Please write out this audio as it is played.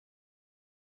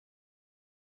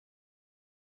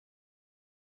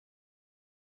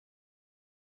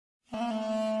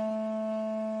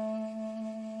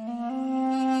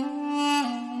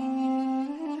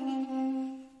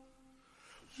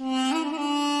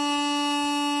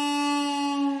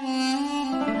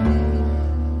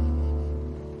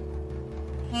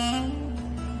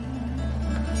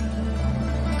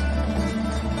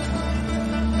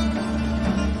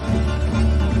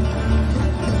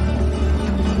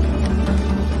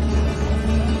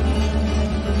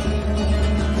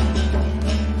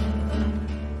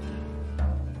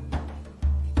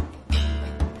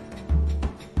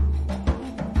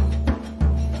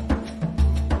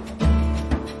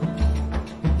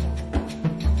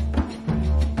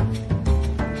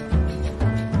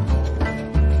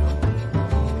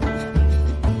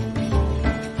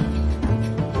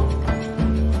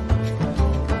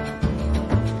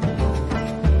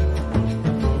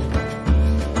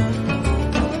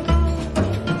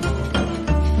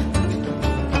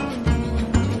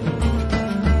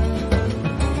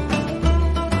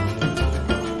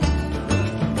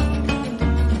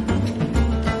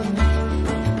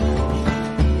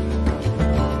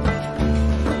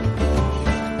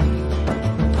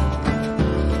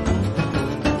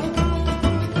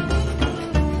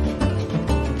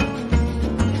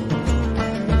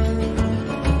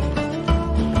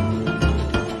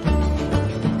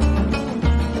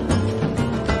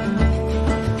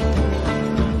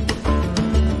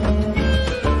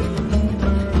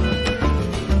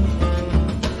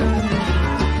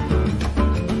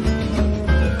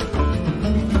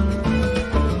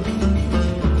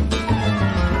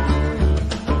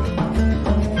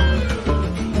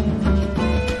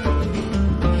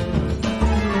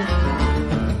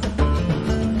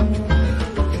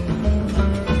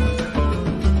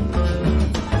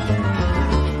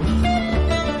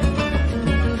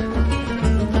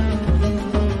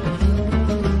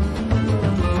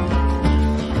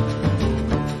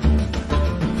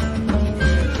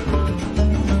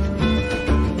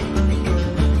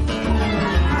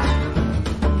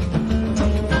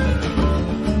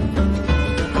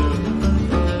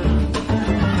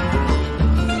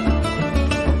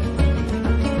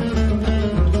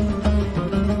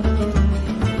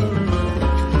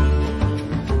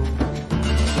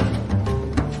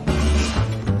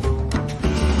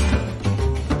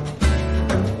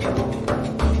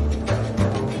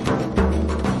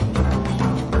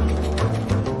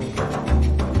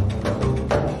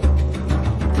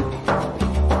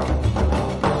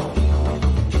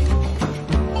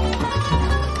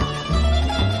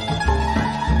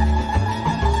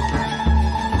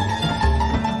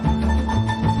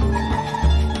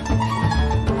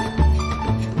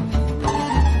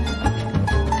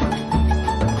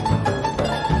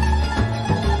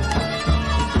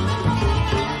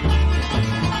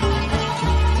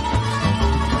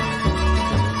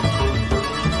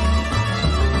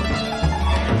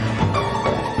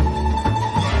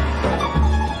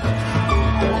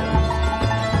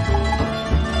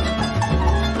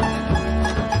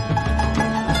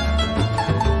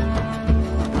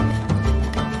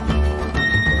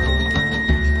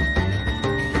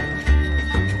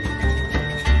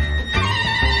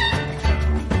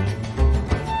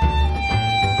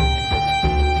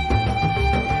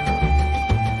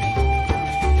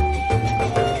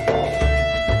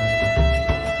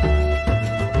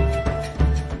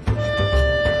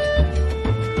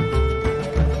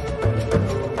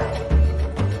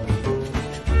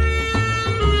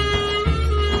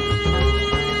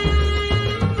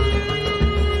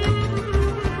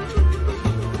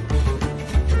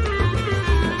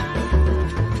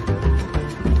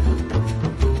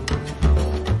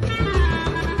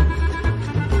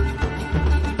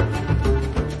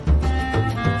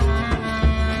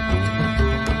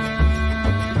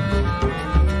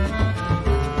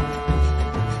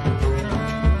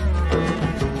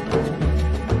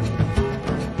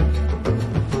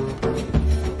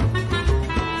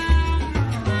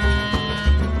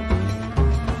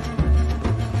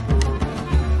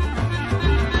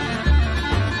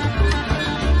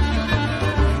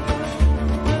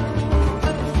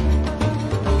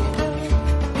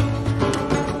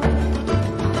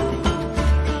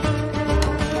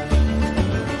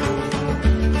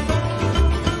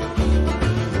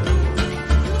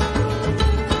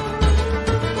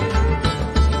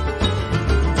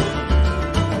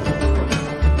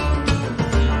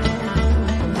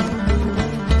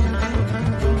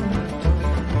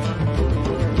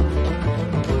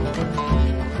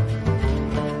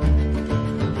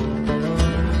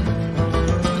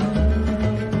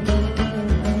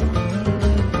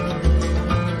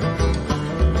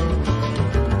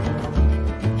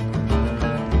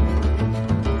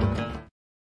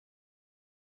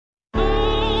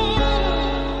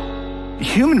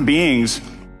human beings,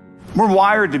 we're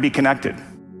wired to be connected.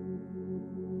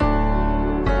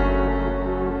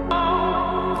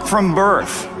 From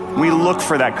birth, we look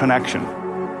for that connection.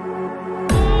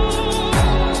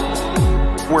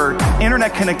 Where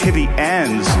internet connectivity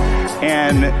ends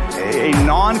and a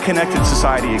non-connected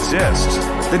society exists,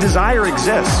 the desire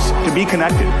exists to be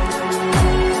connected.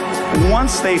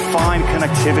 Once they find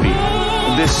connectivity,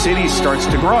 this city starts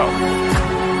to grow.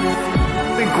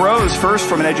 It grows first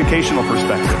from an educational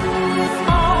perspective.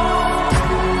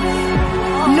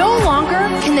 No longer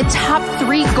can the top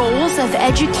 3 goals of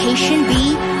education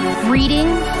be reading,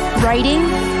 writing,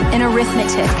 and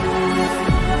arithmetic.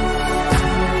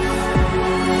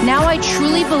 Now I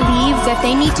truly believe that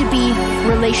they need to be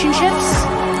relationships,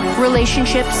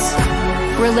 relationships,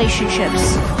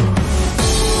 relationships.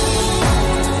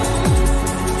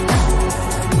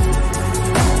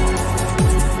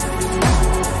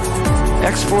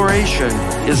 Exploration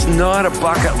is not a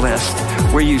bucket list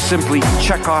where you simply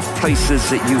check off places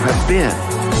that you have been.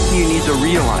 You need to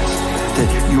realize that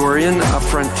you are in a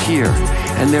frontier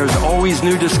and there's always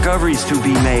new discoveries to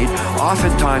be made,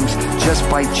 oftentimes just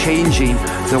by changing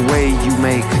the way you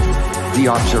make the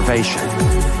observation.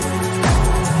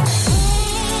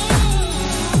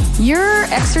 You're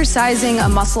exercising a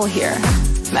muscle here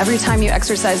every time you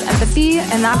exercise empathy,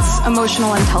 and that's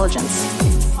emotional intelligence.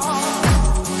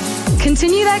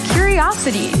 Continue that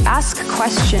curiosity. Ask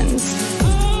questions.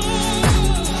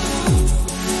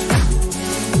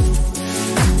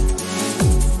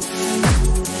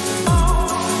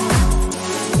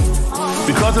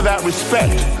 Because of that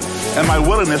respect and my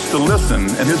willingness to listen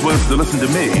and his willingness to listen to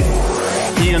me,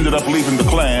 he ended up leaving the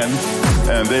Klan,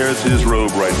 and there's his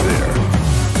robe right there.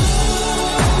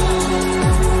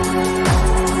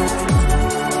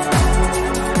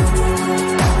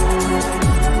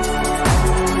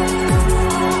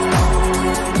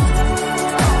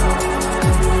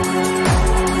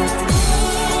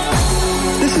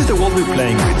 This is the world we're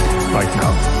playing with right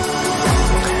now.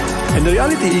 And the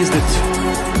reality is that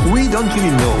we don't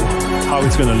really know how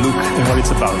it's going to look and what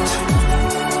it's about.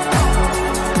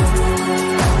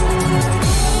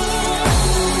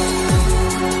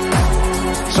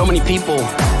 So many people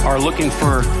are looking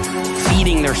for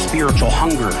feeding their spiritual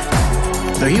hunger.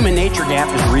 The human nature gap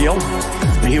is real.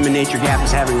 The human nature gap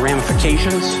is having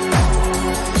ramifications.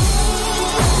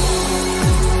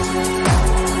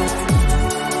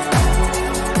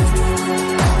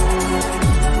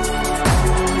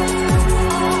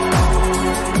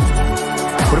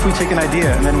 What if we take an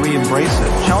idea and then we embrace it,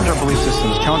 challenge our belief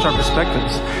systems, challenge our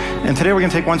perspectives? And today we're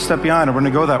going to take one step beyond, and we're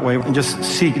going to go that way and just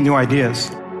seek new ideas.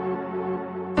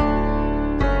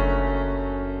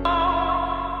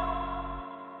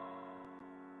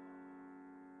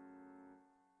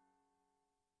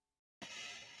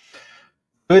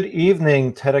 Good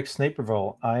evening, TEDx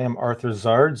Naperville. I am Arthur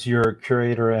Zards, your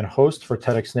curator and host for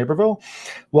TEDx Naperville.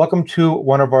 Welcome to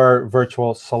one of our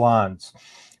virtual salons.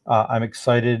 I'm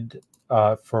excited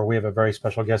we have a very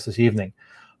special guest this evening.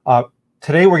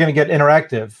 Today we're going to get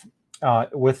interactive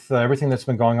with everything that's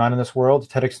been going on in this world.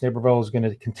 TEDx Naperville is going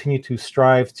to continue to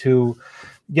strive to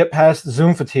get past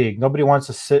Zoom fatigue. Nobody wants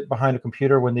to sit behind a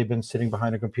computer when they've been sitting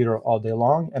behind a computer all day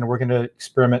long, and we're going to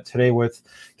experiment today with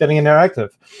getting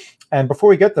interactive. And before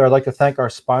we get there, I'd like to thank our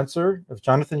sponsor. If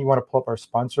Jonathan, you want to pull up our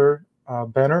sponsor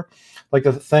banner, I'd like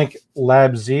to thank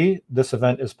LabZ. This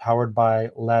event is powered by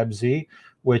LabZ,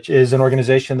 which is an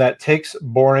organization that takes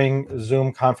boring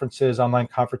Zoom conferences, online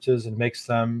conferences, and makes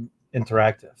them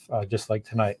interactive, just like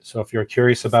tonight. So if you're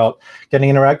curious about getting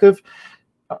interactive,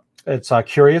 it's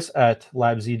curious at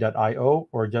labz.io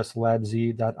or just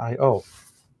labz.io.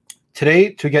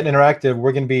 Today, to get interactive,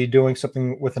 we're going to be doing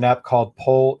something with an app called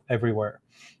Poll Everywhere.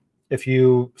 If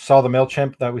you saw the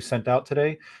MailChimp that we sent out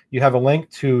today, you have a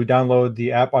link to download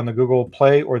the app on the Google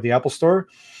Play or the Apple Store.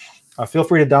 Feel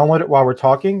free to download it while we're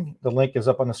talking. The link is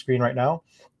up on the screen right now.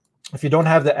 If you don't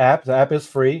have the app is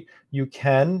free. You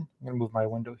can, I'm going to move my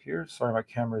window here. Sorry, my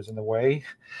camera is in the way.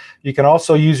 You can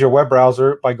also use your web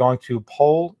browser by going to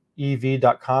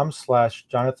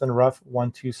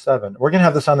pollev.com/JonathanRuff127. We're going to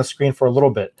have this on the screen for a little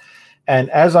bit. And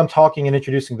as I'm talking and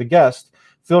introducing the guest,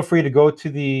 feel free to go to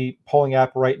the polling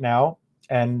app right now.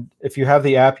 And if you have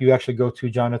the app, you actually go to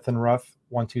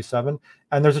JonathanRuff127.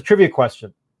 And there's a trivia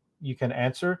question you can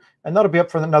answer, and that'll be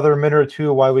up for another minute or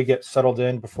two while we get settled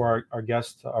in before our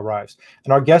guest arrives.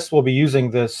 And our guest will be using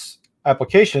this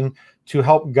application to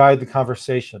help guide the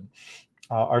conversation.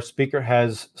 Our speaker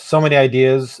has so many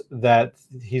ideas that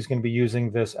he's going to be using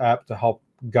this app to help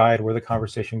guide where the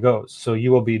conversation goes. So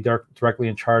you will be directly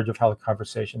in charge of how the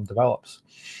conversation develops.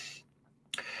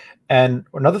 And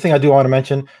another thing I do want to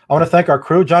mention, I want to thank our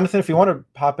crew. Jonathan, if you want to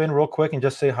pop in real quick and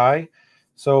just say hi.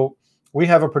 So we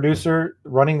have a producer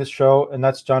running the show, and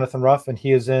that's Jonathan Ruff, and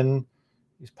he's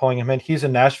pulling him in. He's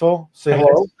in Nashville. Say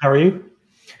hello. How are you?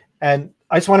 And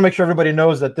I just want to make sure everybody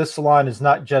knows that this salon is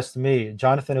not just me.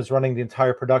 Jonathan is running the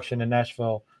entire production in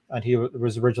Nashville, and he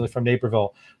was originally from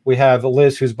Naperville. We have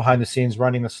Liz, who's behind the scenes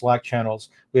running the Slack channels.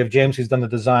 We have James, who's done the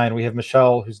design. We have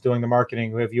Michelle, who's doing the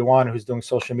marketing. We have Joanna, who's doing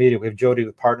social media. We have Jody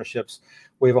with partnerships.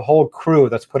 We have a whole crew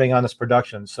that's putting on this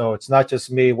production. So it's not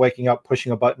just me waking up,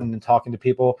 pushing a button, and talking to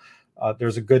people.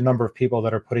 There's a good number of people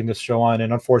that are putting this show on,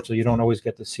 and unfortunately, you don't always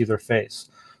get to see their face.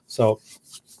 So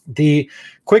the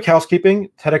quick housekeeping,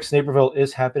 TEDx Naperville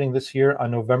is happening this year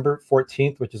on November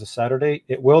 14th, which is a Saturday.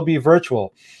 It will be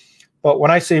virtual. But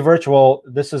when I say virtual,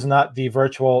 this is not the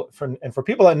virtual. And for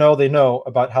people that know, they know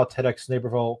about how TEDx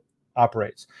Naperville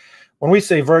operates. When we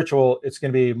say virtual, it's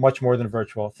going to be much more than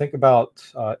virtual. Think about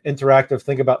interactive.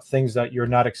 Think about things that you're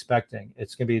not expecting.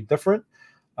 It's going to be different.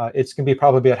 It's going to be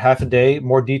probably about half a day.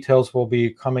 More details will be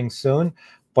coming soon,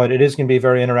 but it is going to be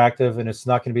very interactive, and it's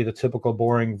not going to be the typical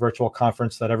boring virtual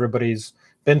conference that everybody's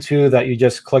been to, that you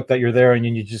just click that you're there and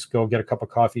then you just go get a cup of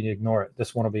coffee and you ignore it.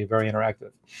 This one will be very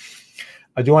interactive.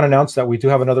 I do want to announce that we do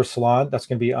have another salon that's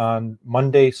going to be on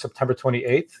Monday, September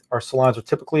 28th. Our salons are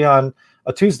typically on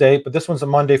a Tuesday, but this one's a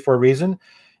Monday for a reason,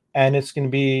 and it's going to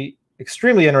be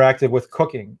extremely interactive with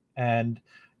cooking. And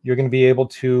you're going to be able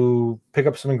to pick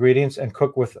up some ingredients and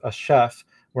cook with a chef.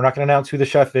 We're not going to announce who the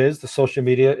chef is. The social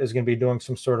media is going to be doing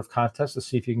some sort of contest to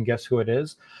see if you can guess who it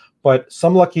is. But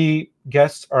some lucky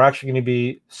guests are actually going to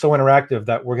be so interactive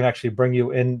that we're going to actually bring you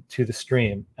into the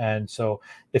stream. And so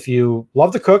if you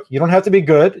love to cook, you don't have to be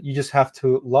good. You just have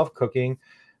to love cooking.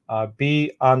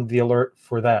 Be on the alert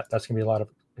for that. That's going to be a lot of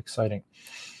exciting.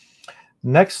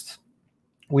 Next,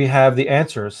 we have the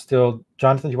answers. Still,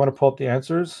 Jonathan, do you want to pull up the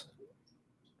answers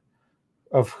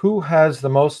of who has the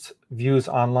most views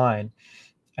online?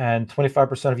 And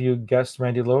 25% of you guessed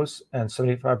Randy Lewis, and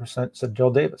 75% said Jill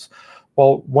Davis.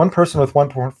 Well, one person with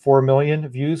 1.4 million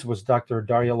views was Dr.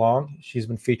 Daria Long. She's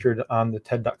been featured on the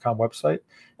TED.com website.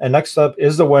 And next up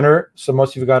is the winner, so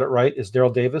most of you got it right, is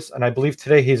Daryl Davis. And I believe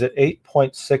today he's at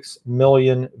 8.6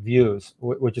 million views,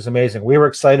 which is amazing. We were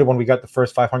excited when we got the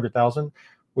first 500,000.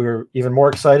 We were even more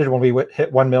excited when we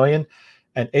hit 1 million.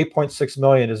 And 8.6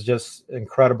 million is just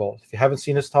incredible. If you haven't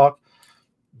seen his talk,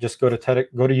 just go to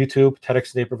YouTube,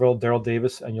 TEDx Naperville, Daryl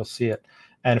Davis, and you'll see it.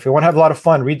 And if you want to have a lot of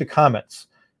fun, read the comments.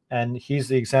 And he's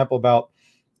the example about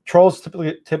trolls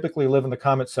typically live in the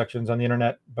comment sections on the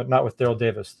internet, but not with Daryl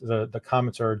Davis. The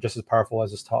comments are just as powerful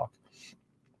as his talk.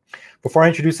 Before I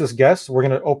introduce this guest, we're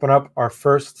going to open up our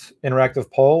first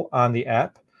interactive poll on the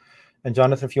app. And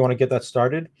Jonathan, if you want to get that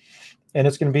started. And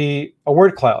it's going to be a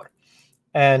word cloud.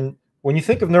 And when you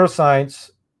think of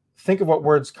neuroscience, think of what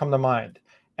words come to mind.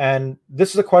 And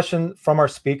this is a question from our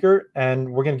speaker, and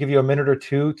we're going to give you a minute or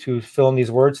two to fill in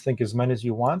these words. Think as many as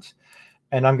you want.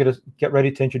 And I'm going to get ready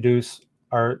to introduce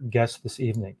our guest this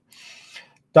evening.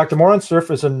 Dr. Moran Cerf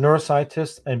is a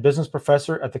neuroscientist and business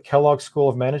professor at the Kellogg School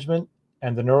of Management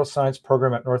and the Neuroscience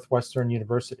program at Northwestern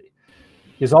University.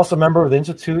 He is also a member of the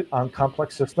Institute on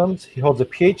Complex Systems. He holds a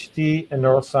PhD in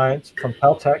neuroscience from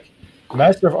Caltech, a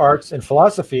Master of Arts in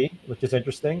Philosophy, which is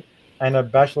interesting, and a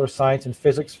Bachelor of Science in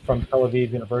Physics from Tel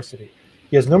Aviv University.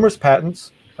 He has numerous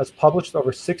patents, has published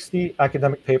over 60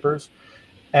 academic papers,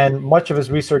 and much of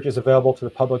his research is available to the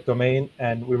public domain.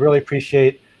 And we really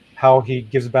appreciate how he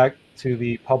gives back to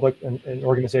the public and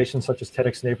organizations such as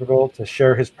TEDx Naperville to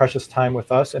share his precious time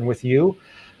with us and with you.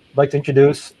 I'd like to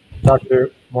introduce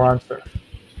Dr. Moran Cerf.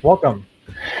 Welcome.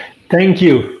 Thank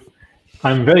you.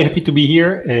 I'm very happy to be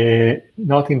here,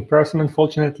 not in person,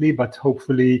 unfortunately, but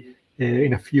hopefully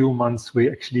in a few months, we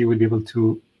actually will be able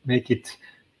to make it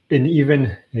an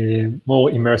even more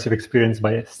immersive experience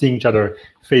by seeing each other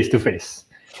face to face.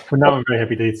 For now, I'm very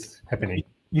happy that it's happening.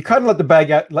 You couldn't let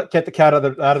get the cat out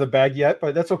of the bag yet,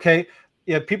 but that's okay.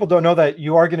 Yeah, people don't know that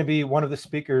you are going to be one of the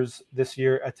speakers this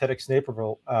year at TEDx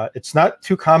Naperville. It's not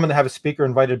too common to have a speaker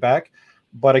invited back,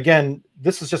 but again,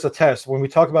 this is just a test. When we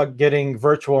talk about getting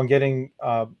virtual and getting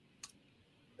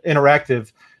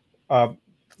interactive,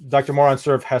 Dr. Moran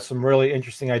Cerf has some really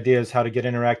interesting ideas how to get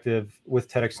interactive with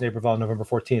TEDx Naperville on November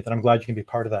 14th, and I'm glad you can be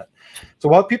part of that. So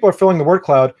while people are filling the word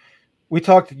cloud, we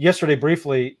talked yesterday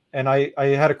briefly, and I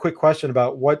had a quick question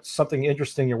about what's something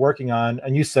interesting you're working on,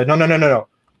 and you said, no.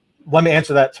 Let me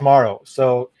answer that tomorrow.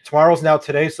 So tomorrow's now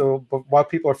today, so while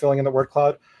people are filling in the word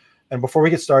cloud, and before we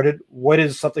get started, what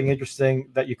is something interesting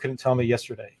that you couldn't tell me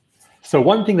yesterday? So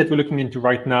one thing that we're looking into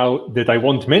right now that I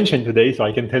won't mention today, so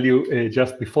I can tell you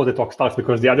just before the talk starts,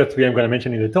 because the other three I'm going to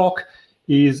mention in the talk,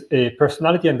 is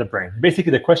personality and the brain.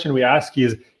 Basically, the question we ask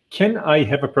is, can I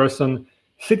have a person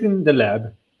sit in the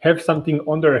lab, have something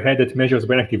on their head that measures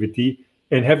brain activity,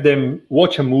 and have them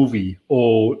watch a movie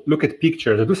or look at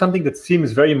pictures or do something that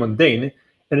seems very mundane,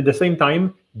 and at the same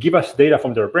time give us data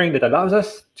from their brain that allows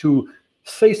us to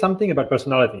say something about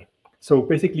personality. So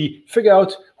basically figure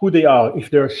out who they are, if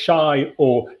they're shy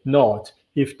or not,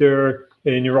 if they're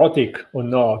neurotic or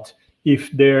not,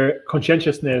 if their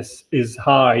conscientiousness is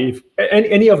high, if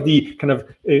any of the kind of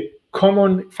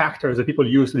common factors that people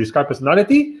use to describe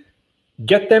personality,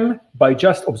 get them by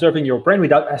just observing your brain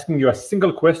without asking you a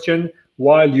single question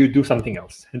while you do something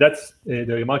else. And that's the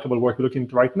remarkable work we're looking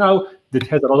into right now that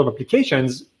has a lot of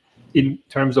applications in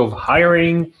terms of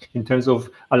hiring, in terms of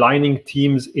aligning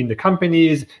teams in the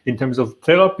companies, in terms of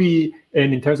therapy,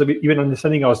 and in terms of even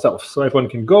understanding ourselves. So everyone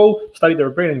can go study their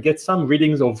brain and get some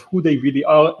readings of who they really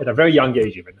are at a very young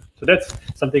age even. So that's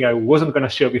something I wasn't going to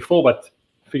share before, but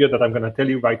figured that I'm going to tell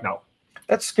you right now.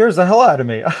 That scares the hell out of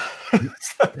me.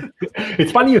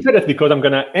 It's funny you said that, because I'm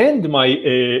going to end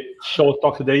my short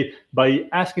talk today by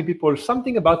asking people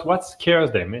something about what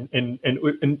scares them.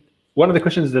 And one of the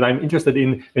questions that I'm interested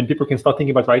in, and people can start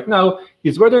thinking about right now,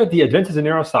 is whether the advances in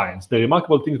neuroscience, the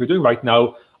remarkable things we're doing right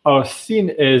now, are seen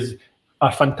as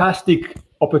a fantastic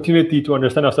opportunity to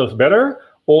understand ourselves better,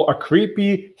 or a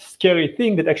creepy, scary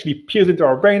thing that actually peers into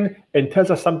our brain and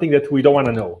tells us something that we don't want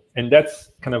to know. And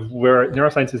that's kind of where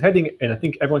neuroscience is heading. And I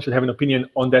think everyone should have an opinion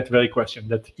on that very question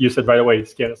that you said right away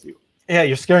scares you. Yeah,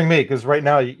 you're scaring me, because right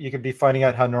now you could be finding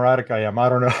out how neurotic I am. I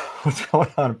don't know what's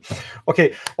going on.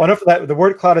 Okay, well, enough of that. The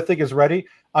word cloud, I think, is ready.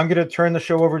 I'm going to turn the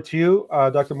show over to you,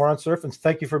 Dr. Moran Surf, and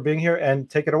thank you for being here, and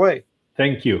take it away.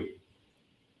 Thank you.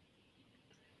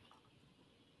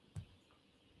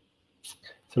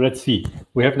 So let's see.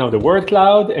 We have now the word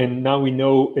cloud, and now we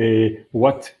know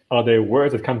what are the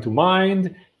words that come to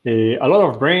mind. A lot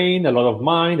of brain, a lot of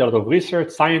mind, a lot of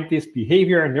research, scientists,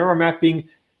 behavior, neuromapping,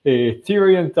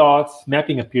 theory and thoughts.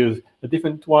 Mapping appears a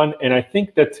different one. And I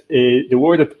think that the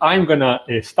word that I'm going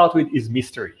to start with is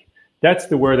mystery. That's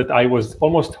the word that I was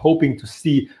almost hoping to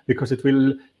see, because it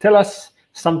will tell us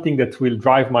something that will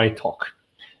drive my talk.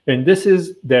 And this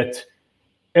is that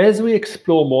as we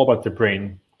explore more about the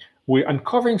brain, we're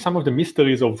uncovering some of the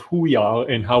mysteries of who we are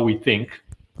and how we think.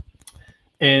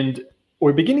 And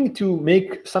we're beginning to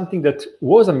make something that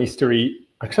was a mystery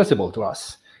accessible to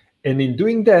us. And in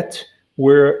doing that,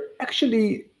 we're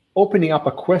actually opening up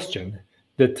a question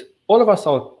that all of us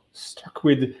are stuck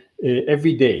with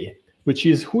every day, which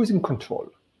is, who is in control?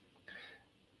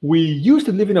 We used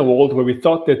to live in a world where we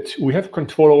thought that we have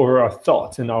control over our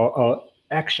thoughts and our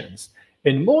actions.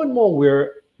 And more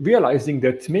we're realizing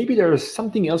that maybe there is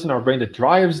something else in our brain that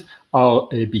drives our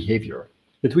behavior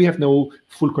that we have no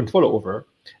full control over,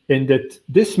 and that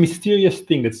this mysterious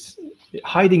thing that's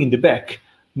hiding in the back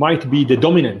might be the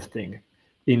dominant thing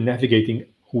in navigating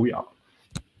who we are.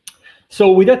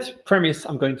 So with that premise,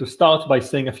 I'm going to start by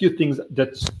saying a few things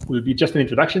that will be just an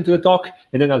introduction to the talk,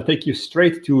 and then I'll take you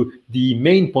straight to the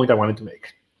main point I wanted to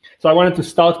make. So I wanted to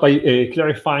start by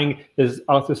clarifying, as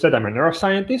Arthur said, I'm a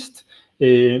neuroscientist.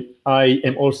 I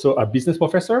am also a business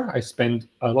professor. I spend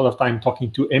a lot of time talking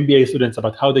to MBA students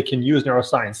about how they can use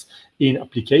neuroscience in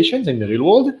applications in the real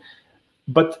world.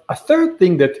 But a third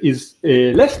thing that is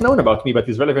less known about me, but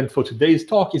is relevant for today's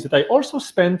talk, is that I also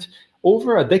spent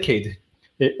over a decade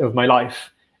of my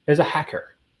life as a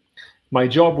hacker. My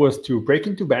job was to break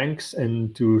into banks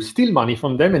and to steal money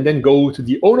from them, and then go to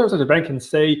the owners of the bank and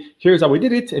say, here's how we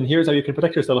did it, and here's how you can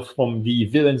protect yourself from the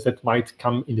villains that might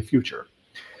come in the future.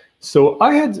 So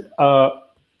I had a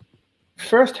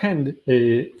first-hand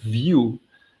view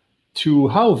to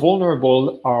how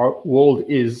vulnerable our world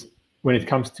is when it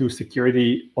comes to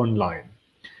security online.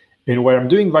 And what I'm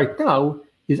doing right now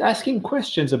is asking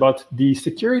questions about the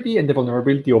security and the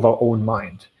vulnerability of our own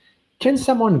mind. Can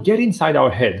someone get inside our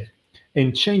head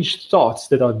and change thoughts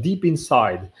that are deep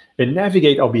inside and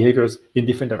navigate our behaviors in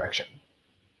different directions?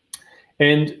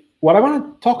 And what I want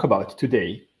to talk about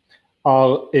today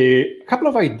are a couple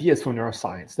of ideas from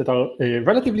neuroscience that are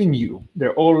relatively new.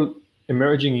 They're all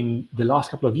emerging in the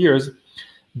last couple of years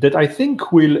that I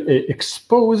think will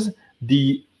expose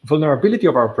the vulnerability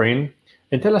of our brain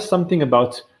and tell us something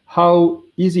about how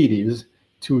easy it is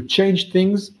to change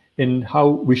things and how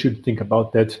we should think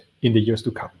about that in the years to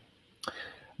come.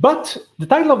 But the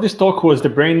title of this talk was The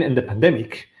Brain and the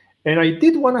Pandemic. And I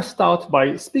did want to start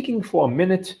by speaking for a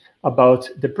minute about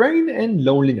the brain and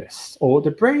loneliness, or the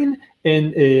brain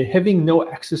and having no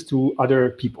access to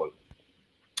other people.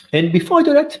 And before I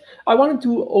do that, I wanted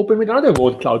to open with another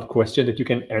word cloud question that you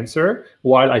can answer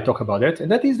while I talk about it.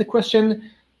 And that is the question,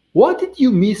 what did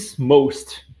you miss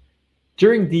most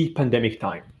during the pandemic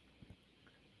time.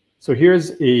 So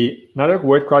here's another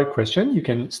word cloud question. You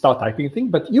can start typing things,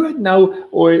 but you had now,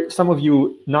 or some of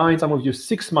you 9, some of you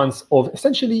 6 months of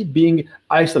essentially being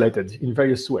isolated in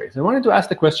various ways. I wanted to ask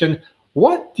the question,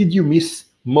 what did you miss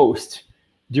most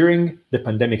during the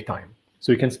pandemic time?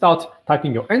 So you can start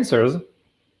typing your answers.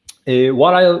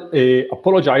 While I'll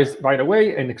apologize right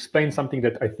away and explain something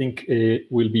that I think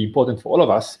will be important for all of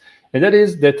us. And that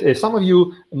is that some of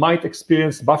you might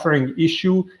experience buffering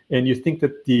issue and you think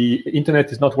that the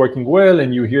internet is not working well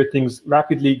and you hear things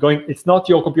rapidly going. It's not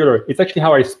your computer. It's actually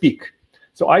how I speak.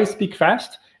 So I speak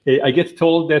fast. I get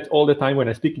told that all the time when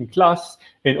I speak in class,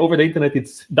 and over the internet,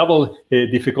 it's double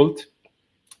difficult.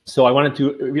 So I wanted to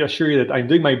reassure you that I'm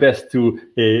doing my best to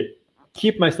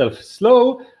keep myself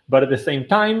slow, but at the same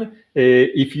time,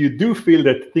 if you do feel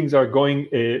that things are going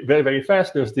very, very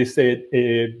fast, there's this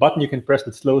button you can press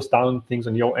that slows down things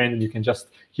on your end, and you can just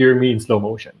hear me in slow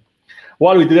motion.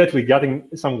 While we do that, we're getting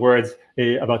some words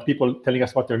about people telling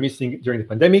us what they're missing during the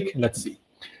pandemic. Let's see.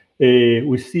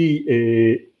 We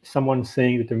see someone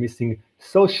saying that they're missing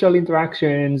social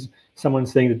interactions, someone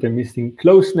saying that they're missing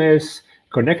closeness,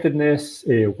 connectedness,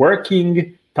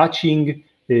 working, touching,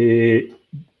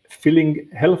 feeling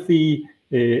healthy,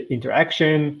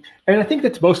 interaction. And I think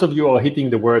that most of you are hitting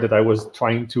the word that I was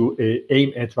trying to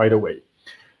aim at right away.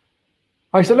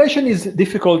 Isolation is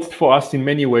difficult for us in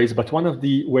many ways, but one of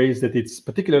the ways that it's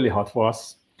particularly hard for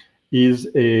us is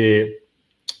the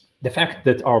fact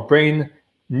that our brain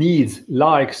needs,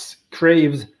 likes,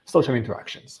 craves social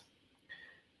interactions.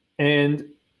 And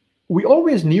we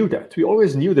always knew that. We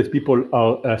always knew that people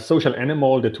are a social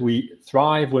animal, that we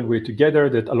thrive when we're together,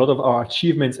 that a lot of our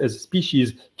achievements as a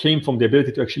species came from the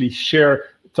ability to actually share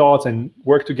thoughts and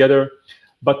work together.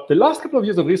 But the last couple of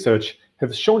years of research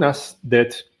have shown us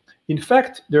that, in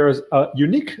fact, there's a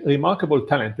unique, remarkable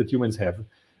talent that humans have,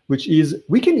 which is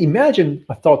we can imagine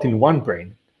a thought in one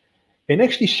brain and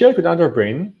actually share it with another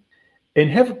brain and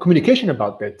have communication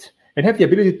about that and have the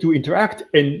ability to interact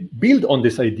and build on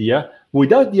this idea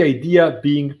without the idea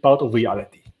being part of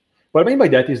reality. What I mean by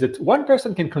that is that one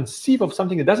person can conceive of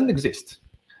something that doesn't exist,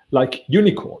 like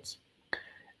unicorns,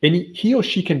 and he or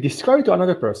she can describe it to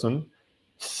another person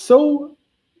so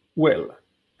well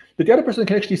that the other person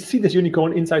can actually see this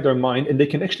unicorn inside their mind, and they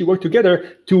can actually work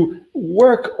together to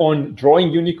work on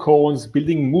drawing unicorns,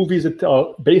 building movies that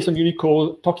are based on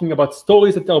unicorns, talking about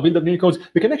stories that are built on unicorns.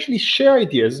 We can actually share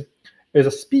ideas as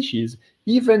a species,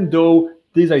 even though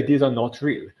these ideas are not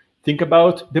real. Think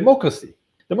about democracy.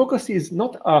 Democracy is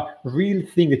not a real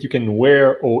thing that you can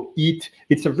wear or eat.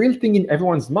 It's a real thing in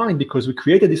everyone's mind because we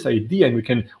created this idea and we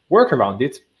can work around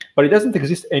it, but it doesn't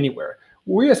exist anywhere.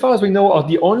 We, as far as we know, are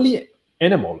the only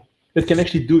animal that can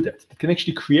actually do that can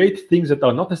actually create things that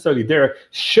are not necessarily there,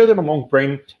 share them among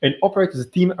brain, and operate as a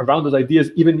team around those ideas,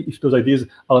 even if those ideas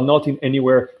are not in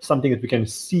anywhere something that we can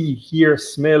see, hear,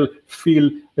 smell, feel,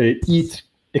 eat,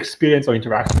 experience, or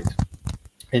interact with.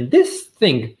 And this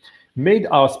thing made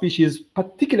our species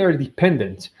particularly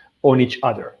dependent on each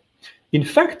other. In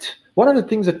fact, one of the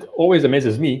things that always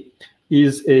amazes me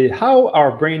is how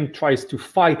our brain tries to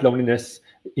fight loneliness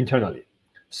internally.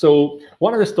 So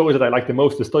one of the stories that I like the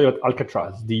most, the story of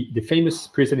Alcatraz, the famous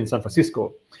prison in San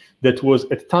Francisco, that was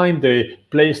at the time the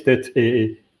place that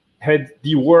had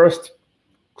the worst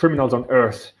criminals on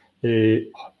earth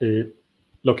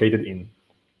located in.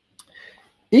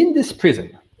 In this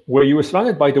prison, where you were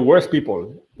surrounded by the worst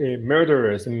people,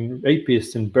 murderers and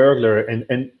rapists and burglars,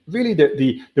 and really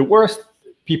the worst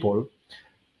people,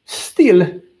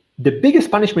 still the biggest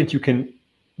punishment you can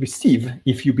receive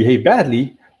if you behave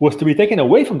badly was to be taken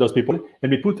away from those people and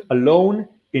be put alone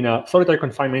in a solitary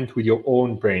confinement with your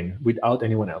own brain, without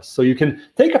anyone else. So you can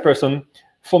take a person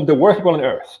from the worst people on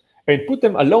earth and put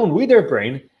them alone with their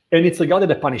brain, and it's regarded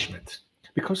a punishment.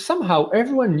 Because somehow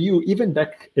everyone knew, even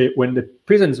back when the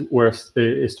prisons were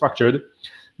structured,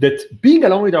 that being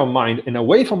alone with our mind and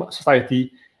away from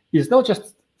society is not just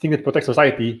a thing that protects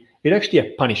society, it's actually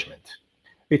a punishment.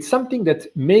 It's something that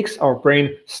makes our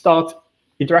brain start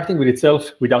interacting with itself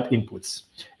without inputs.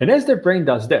 And as the brain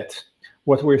does that,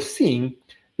 what we're seeing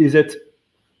is that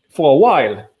for a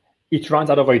while, it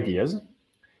runs out of ideas.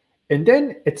 And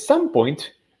then at some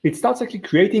point, it starts actually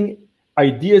creating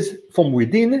ideas from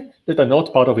within that are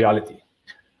not part of reality.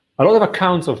 A lot of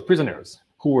accounts of prisoners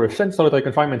who were sent to solitary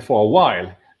confinement for a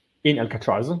while in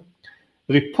Alcatraz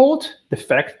report the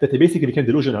fact that they basically became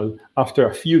delusional after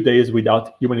a few days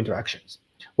without human interactions.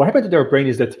 What happened to their brain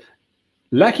is that,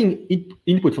 lacking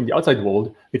input from the outside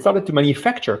world, it started to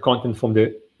manufacture content from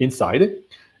the inside.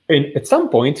 And at some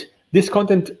point, this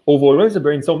content overwhelms the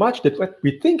brain so much that what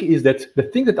we think is that the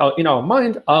things that are in our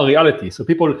mind are reality. So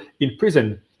people in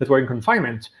prison that were in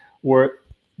confinement were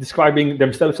describing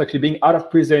themselves actually being out of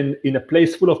prison in a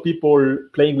place full of people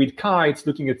playing with kites,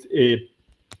 looking at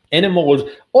animals,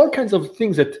 all kinds of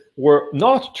things that were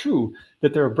not true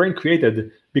that their brain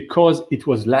created because it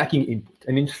was lacking input.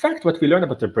 And in fact, what we learn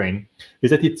about the brain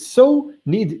is that it so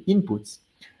needs inputs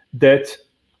that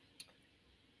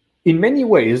in many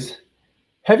ways,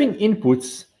 having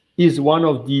inputs is one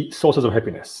of the sources of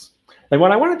happiness. And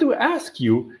what I wanted to ask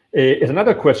you is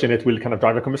another question that will kind of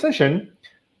drive the conversation.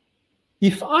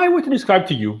 If I were to describe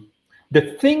to you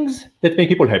the things that make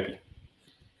people happy,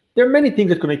 there are many things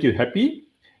that could make you happy.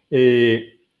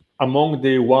 Among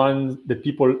the ones that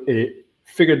people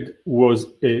figured was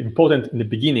important in the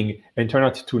beginning and turned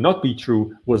out to not be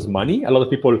true was money. A lot of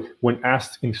people, when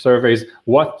asked in surveys,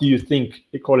 what do you think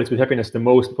correlates with happiness the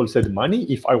most, people said money.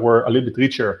 If I were a little bit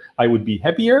richer, I would be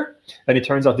happier. And it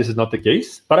turns out this is not the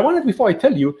case. But I wanted, before I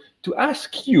tell you, to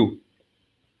ask you,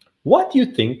 what do you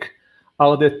think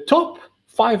are the top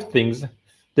 5 things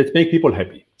that make people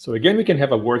happy? So again, we can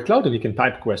have a word cloud and we can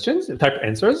type questions, type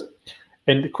answers.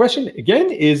 And the question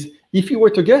again is, if you were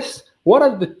to guess, what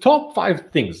are the top 5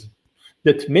 things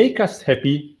that make us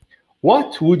happy?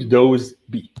 What would those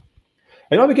be?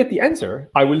 And when we get the answer,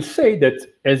 I will say that,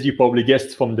 as you probably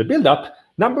guessed from the build-up,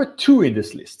 number 2 in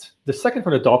this list, the second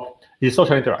from the top, is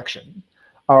social interaction.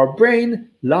 Our brain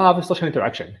loves social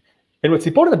interaction. And what's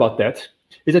important about that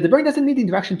is that the brain doesn't need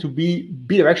interaction to be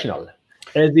bidirectional,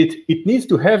 as it needs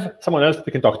to have someone else that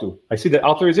we can talk to. I see that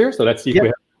Arthur is here, so let's see if we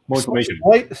have more information.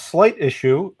 Slight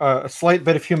issue, a slight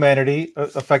bit of humanity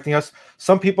affecting us.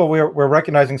 Some people, we're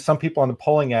recognizing some people on the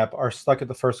polling app are stuck at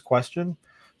the first question.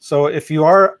 So if you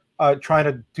are trying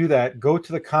to do that, go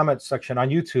to the comments section on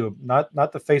YouTube, not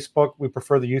the Facebook. We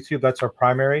prefer the YouTube. That's our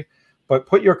primary. But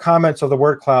put your comments of the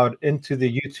word cloud into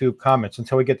the YouTube comments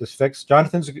until we get this fixed.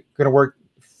 Jonathan's going to work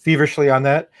feverishly on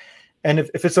that. And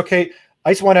if it's okay,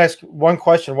 I just want to ask one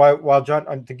question while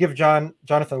John, to give Jonathan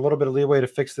a little bit of leeway to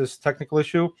fix this technical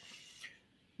issue.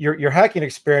 Your hacking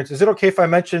experience, is it okay if I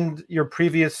mentioned your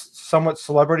previous somewhat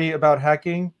celebrity about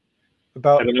hacking? I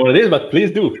don't know what it is, but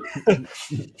please do.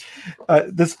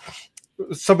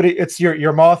 It's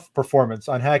your moth performance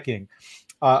on hacking.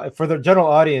 For the general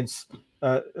audience,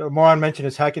 Moran mentioned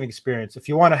his hacking experience. If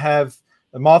you want to have,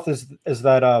 the moth is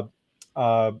that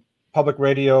public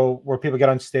radio where people get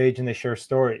on stage and they share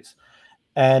stories.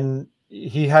 And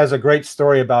he has a great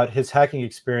story about his hacking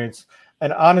experience.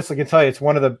 And honestly, I can tell you, it's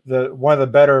one of the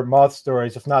better moth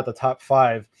stories, if not the top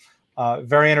 5.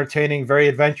 Very entertaining, very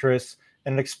adventurous,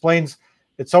 and it explains.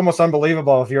 It's almost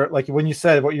unbelievable if you're like when you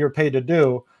said what you're paid to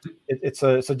do.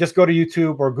 So just go to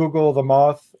YouTube or Google the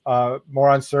moth,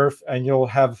 Moron Surf, and you'll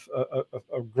have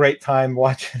a great time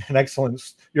watching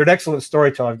You're an excellent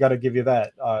storyteller. I've got to give you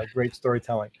that. Great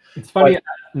storytelling. It's funny.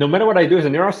 No matter what I do as a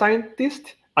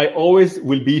neuroscientist, I always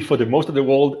will be, for the most of the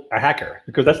world, a hacker,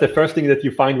 because that's the first thing that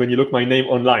you find when you look my name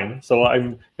online. So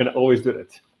I'm going to always do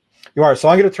that. You are. So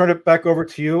I'm going to turn it back over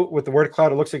to you with the word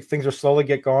cloud. It looks like things are slowly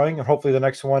get going, and hopefully the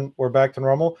next one we're back to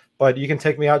normal. But you can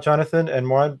take me out, Jonathan, and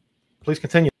Moran, please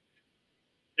continue.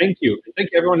 Thank you. And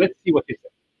thank you, everyone. Let's see what he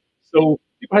said. So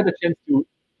people had the chance to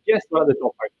guess what are the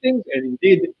top 5 things. And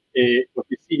indeed, what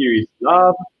we see here is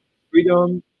love,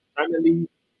 freedom, family,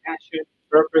 passion,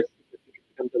 purpose. It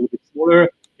becomes a little bit smaller.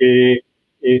 To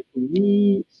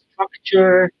me,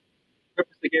 structure,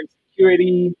 purpose again,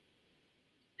 security,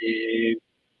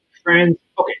 friends.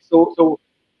 Okay, so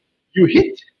you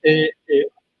hit a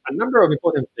number of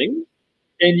important things,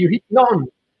 and you hit none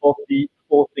of the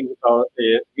 4 things that are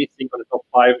missing on the top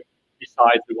 5,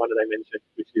 besides the one that I mentioned,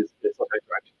 which is the social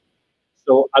interaction.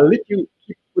 So I'll let you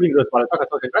keep putting those while I talk about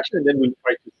social interaction, and then we'll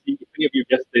try to see if any of you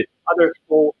guess the other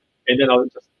 4, and then I'll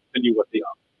just tell you what they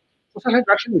are. Social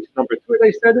interaction, which is number 2, as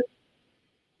I said,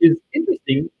 is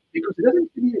interesting because it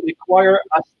doesn't really require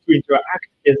us to interact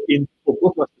as in for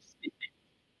both of us to speak.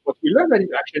 What we learn about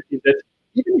interaction is that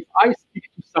even if I speak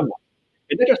to someone,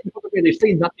 and they're just in front of me and they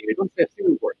say nothing, they don't say a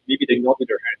single word, maybe they nod with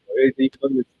their hand, or they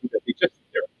don't even do that, they just sit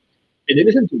there, and they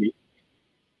listen to me,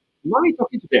 my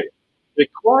talking to them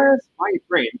requires my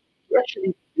brain to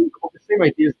actually think of the same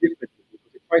ideas differently,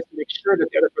 because it tries to make sure that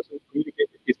the other person is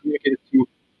communicated to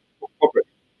properly.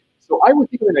 So I would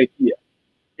think of an idea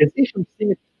as if I'm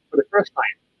seeing it for the first time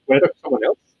when I talk to someone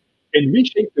else, and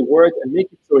reshape the word and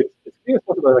make it so it's as clear as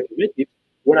possible as I can make it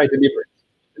when I deliver it.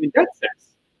 And in that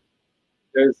sense,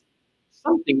 there's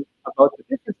something about the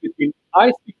difference between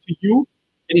I speak to you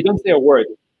and you don't say a word,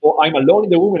 or I'm alone in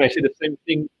the room and I say the same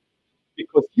thing,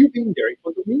 because you being there in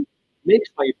front of me makes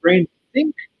my brain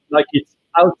think like it's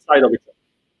outside of itself.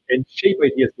 and shape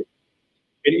ideas differently.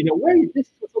 And in a way, this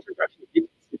is what social interaction gives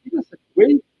us. It gives us a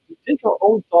way to take our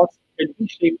own thoughts and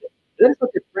reshape them. And that's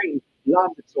what the brain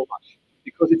loves it so much,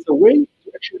 because it's a way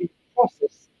to actually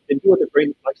process and do what the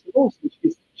brain likes the most, which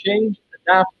is change,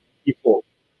 adapt, evolve.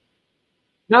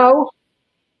 Now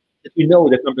that we know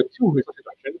that number 2 is social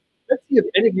interaction, let's see if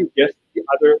any of you guessed the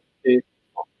other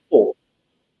 4.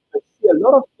 I see a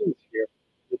lot of things here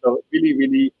that are really,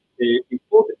 really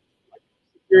important, like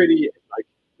security, and like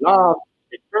love,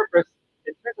 and purpose.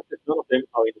 In terms of that, none of them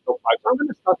are in the top 5. So I'm going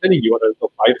to start telling you what are the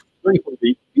top 5, going from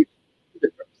the 5th to the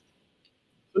 1st.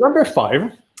 So number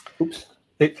 5, oops.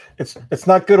 It's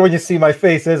not good when you see my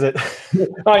face, is it?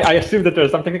 I assume that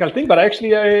there's some technical thing, but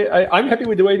actually I'm happy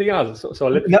with the way they are.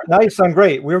 So now you sound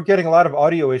great. We were getting a lot of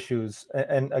audio issues,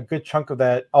 and a good chunk of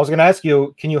that. I was going to ask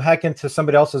you, can you hack into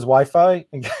somebody else's Wi-Fi?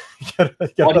 And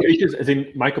audio issues, as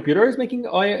in my computer is making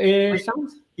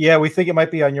sounds? Yeah, we think it might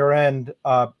be on your end.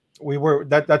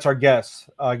 That's our guess.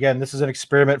 Again, this is an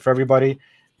experiment for everybody,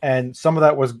 and some of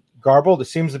that was garbled. It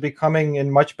seems to be coming in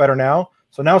much better now.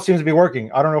 So now it seems to be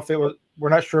working. I don't know if it was. We're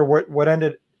not sure what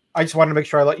ended. I just wanted to make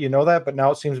sure I let you know that, but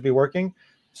now it seems to be working.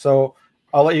 So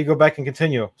I'll let you go back and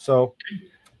continue. So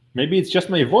maybe it's just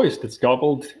my voice that's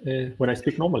garbled when I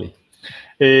speak normally.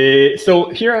 So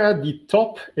here are the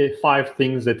top 5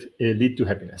 things that lead to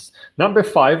happiness. Number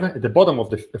 5, at the bottom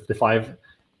of the 5,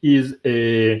 is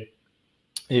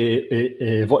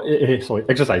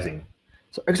exercising.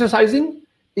 So exercising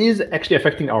is actually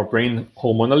affecting our brain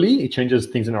hormonally. It changes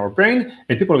things in our brain,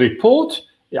 and people report.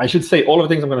 I should say all of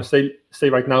the things I'm going to say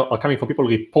right now are coming from people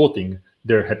reporting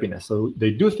their happiness. So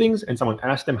they do things, and someone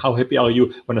asks them, how happy are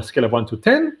you on a scale of 1 to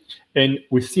 10? And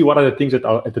we see what are the things that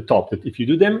are at the top, that if you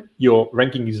do them, your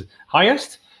ranking is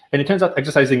highest. And it turns out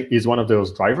exercising is one of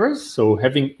those drivers. So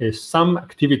having some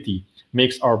activity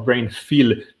makes our brain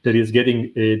feel that it's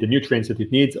getting the nutrients that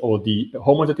it needs or the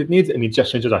hormones that it needs, and it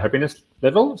just changes our happiness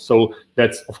level. So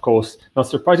that's, of course, not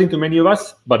surprising to many of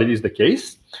us, but it is the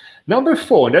case. Number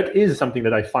 4, that is something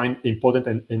that I find important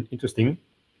and interesting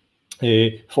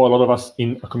for a lot of us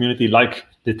in a community like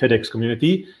the TEDx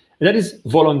community, and that is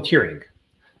volunteering.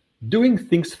 Doing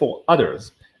things for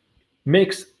others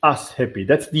makes us happy.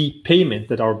 That's the payment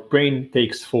that our brain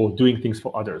takes for doing things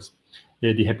for others,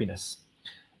 the happiness.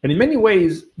 And in many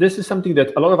ways, this is something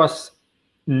that a lot of us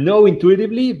know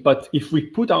intuitively, but if we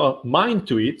put our mind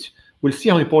to it, we'll see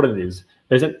how important it is.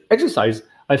 As an exercise,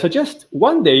 I suggest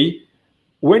one day,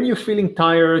 when you're feeling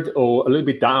tired or a little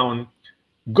bit down,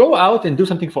 go out and do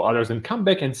something for others and come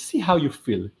back and see how you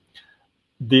feel.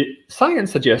 The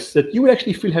science suggests that you will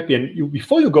actually feel happy, and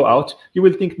before you go out, you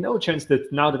will think, no chance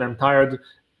that now that I'm tired,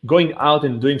 going out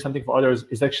and doing something for others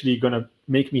is actually going to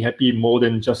make me happy more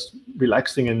than just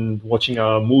relaxing and watching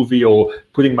a movie or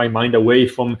putting my mind away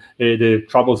from the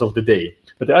troubles of the day.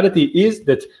 But the reality is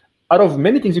that out of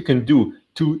many things you can do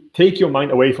to take your mind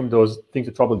away from those things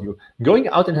that trouble you, going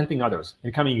out and helping others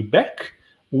and coming back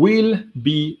will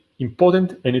be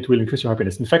important, and it will increase your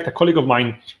happiness. In fact, a colleague of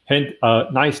mine had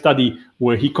a nice study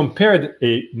where he compared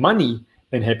money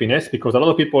and happiness, because a lot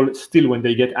of people still, when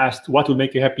they get asked what will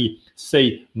make you happy,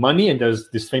 say money. And there's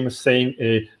this famous saying,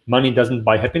 money doesn't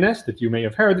buy happiness, that you may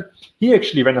have heard. He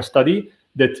actually ran a study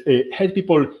that had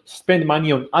people spend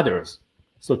money on others.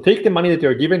 So take the money that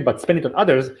you're given, but spend it on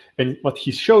others. And what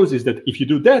he shows is that if you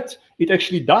do that, it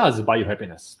actually does buy you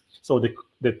happiness. So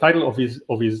the title of his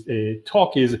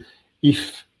talk is,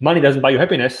 if money doesn't buy you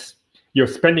happiness, you're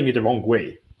spending it the wrong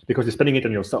way, because you're spending it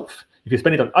on yourself. If you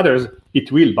spend it on others,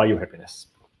 it will buy you happiness.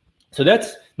 So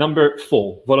that's number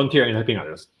 4, volunteer and helping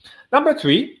others. Number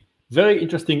 3, very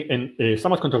interesting and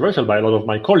somewhat controversial by a lot of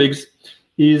my colleagues,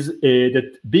 is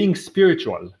that being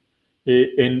spiritual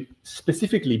and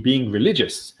specifically being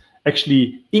religious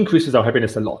actually increases our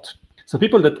happiness a lot. So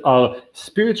people that are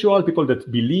spiritual, people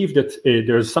that believe that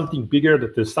there's something bigger,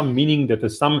 that there's some meaning, that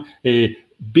there's some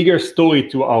bigger story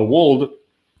to our world,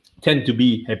 tend to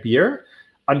be happier.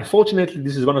 Unfortunately,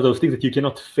 this is one of those things that you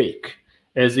cannot fake.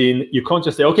 As in, you can't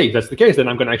just say, okay, if that's the case, then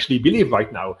I'm going to actually believe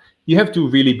right now. You have to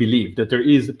really believe that there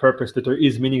is a purpose, that there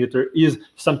is meaning, that there is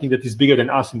something that is bigger than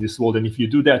us in this world. And if you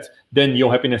do that, then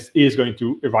your happiness is going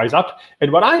to rise up.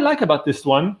 And what I like about this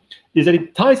one is that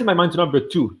it ties in my mind to number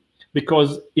 2.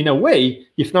 Because in a way,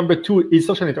 if number 2 is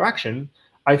social interaction,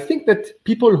 I think that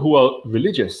people who are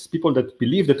religious, people that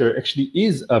believe that there actually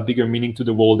is a bigger meaning to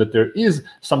the world, that there is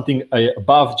something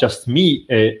above just me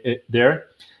there,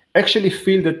 actually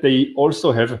feel that they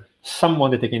also have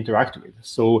someone that they can interact with.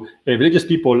 So religious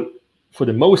people, for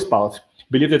the most part,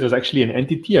 believe that there's actually an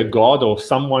entity, a god or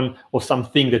someone or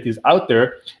something that is out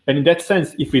there. And in that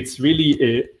sense, if it's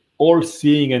really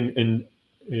all-seeing and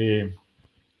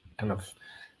kind of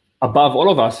above all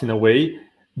of us in a way,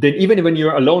 then even when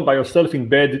you're alone by yourself in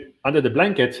bed under the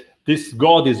blanket, this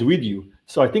God is with you.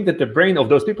 So I think that the brain of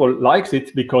those people likes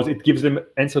it because it gives them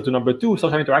answer to number 2,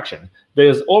 social interaction.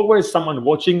 There's always someone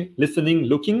watching, listening,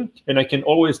 looking, and I can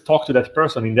always talk to that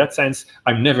person. In that sense,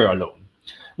 I'm never alone.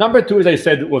 Number 2, as I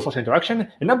said, was social interaction.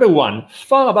 And number 1,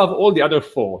 far above all the other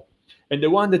 4, and the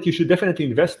one that you should definitely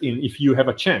invest in if you have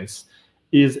a chance,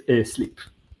 is sleep.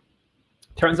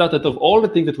 Turns out that of all the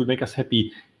things that would make us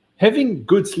happy, having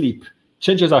good sleep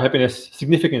changes our happiness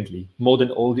significantly, more than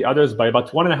all the others, by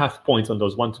about 1.5 points on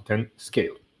those 1 to 10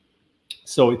 scale.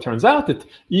 So it turns out that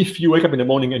if you wake up in the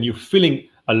morning and you're feeling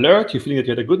alert, you're feeling that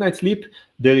you had a good night's sleep,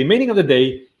 the remaining of the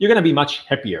day, you're going to be much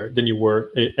happier than you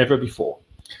were ever before.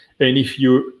 And if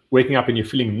you're waking up and you're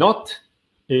feeling not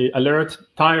alert,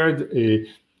 tired,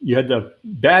 you had a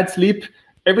bad sleep,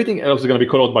 everything else is going to be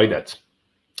colored by that.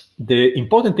 The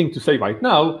important thing to say right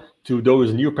now to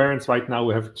those new parents right now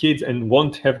who have kids and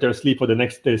won't have their sleep for the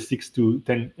next 6 to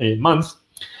 10 months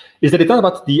is that it's not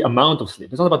about the amount of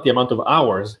sleep. It's not about the amount of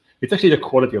hours. It's actually the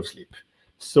quality of sleep.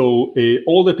 So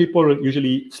older people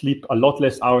usually sleep a lot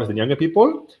less hours than younger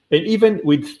people. And even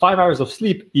with 5 hours of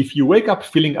sleep, if you wake up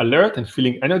feeling alert and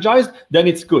feeling energized, then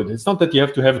it's good. It's not that you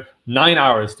have to have 9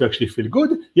 hours to actually feel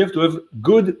good. You have to have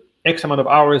good X amount of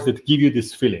hours that give you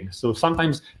this feeling. So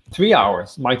sometimes 3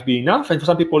 hours might be enough, and for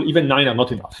some people, even 9 are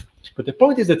not enough. But the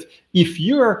point is that if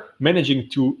you're managing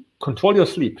to control your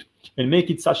sleep and make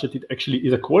it such that it actually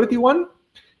is a quality one,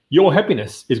 your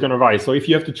happiness is going to rise. So if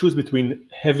you have to choose between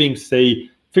having, say,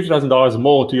 $50,000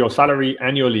 more to your salary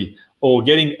annually or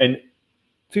getting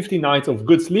 50 nights of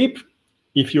good sleep,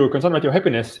 if you're concerned about your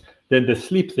happiness, then the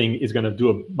sleep thing is going to do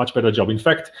a much better job. In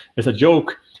fact, as a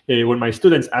joke, when my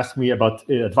students ask me about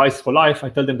advice for life, I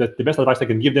tell them that the best advice I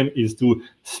can give them is to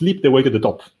sleep the way to the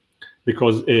top,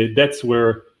 because that's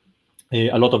where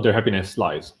a lot of their happiness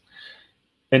lies.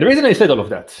 And the reason I said all of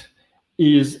that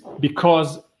is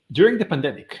because during the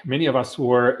pandemic, many of us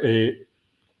were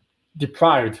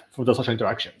deprived from those social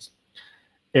interactions.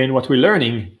 And what we're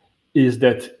learning is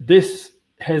that this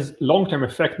has long-term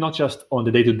effect, not just on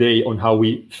the day-to-day, on how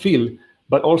we feel,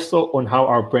 but also on how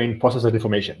our brain processes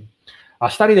information. A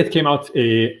study that came out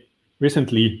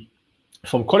recently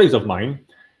from colleagues of mine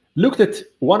looked at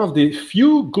one of the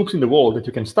few groups in the world that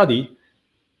you can study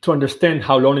to understand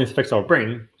how loneliness affects our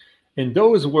brain. And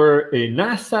those were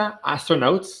NASA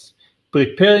astronauts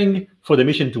preparing for the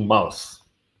mission to Mars.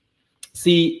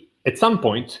 See, at some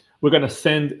point, we're going to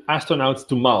send astronauts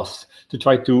to Mars to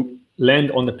try to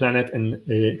land on the planet and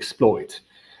explore it.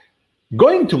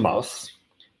 Going to Mars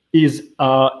is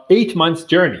an 8 months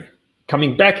journey.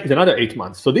 Coming back is another 8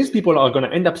 months. So these people are going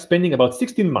to end up spending about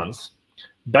 16 months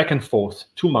back and forth,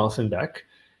 2 Mars and back,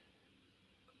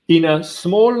 in a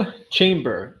small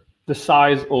chamber the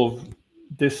size of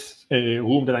this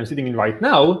room that I'm sitting in right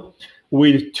now,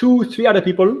 with 2-3 other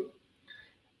people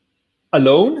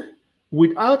alone,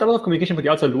 without a lot of communication with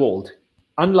the outside world.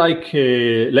 Unlike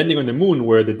landing on the moon,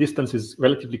 where the distance is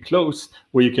relatively close,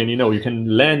 where you can, you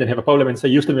can land and have a problem and say,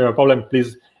 Houston, we have a problem,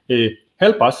 please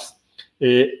help us.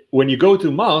 When you go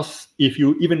to Mars, if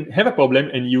you even have a problem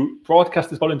and you broadcast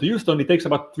this problem to Houston, it takes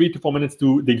about 3 to 4 minutes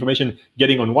to the information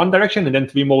getting on one direction and then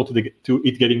 3 more to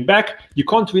it getting back. You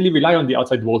can't really rely on the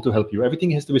outside world to help you.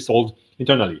 Everything has to be solved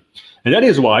internally. And that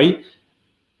is why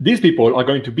these people are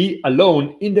going to be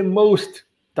alone in the most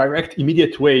direct,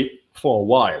 immediate way for a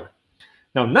while.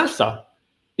 Now, NASA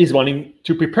is wanting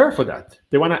to prepare for that.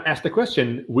 They want to ask the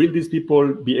question, will these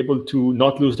people be able to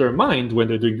not lose their mind when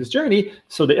they're doing this journey?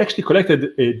 So they actually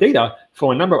collected data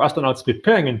for a number of astronauts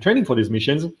preparing and training for these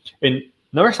missions. And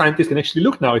neuroscientists can actually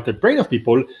look now at the brain of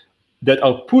people that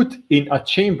are put in a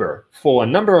chamber for a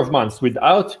number of months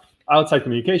without outside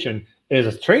communication as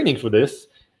a training for this,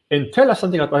 and tell us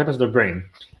something about what happens to the brain.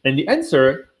 And the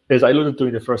answer, as I alluded to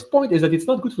in the first point, is that it's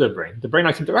not good for the brain. The brain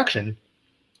likes interaction.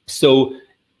 So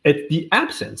at the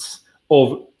absence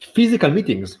of physical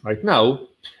meetings right now,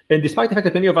 and despite the fact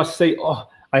that many of us say, oh,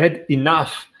 I had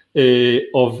enough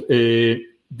of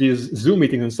these Zoom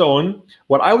meetings and so on,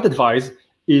 what I would advise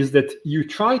is that you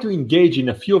try to engage in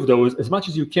a few of those as much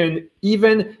as you can,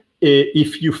 even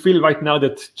if you feel right now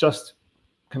that just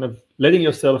kind of letting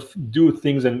yourself do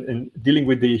things and dealing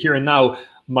with the here and now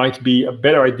might be a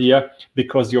better idea,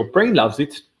 because your brain loves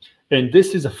it. And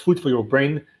this is a food for your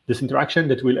brain, this interaction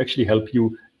that will actually help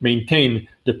you maintain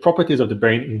the properties of the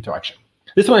brain in interaction.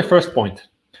 This is my first point.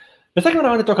 The second one I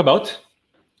want to talk about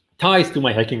ties to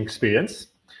my hacking experience.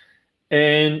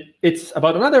 And it's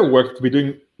about another work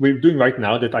that we're doing right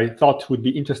now that I thought would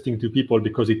be interesting to people,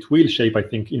 because it will shape, I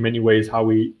think, in many ways how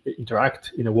we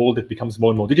interact in a world that becomes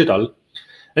more and more digital.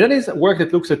 And that is work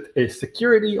that looks at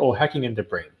security or hacking in the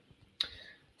brain.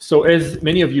 So as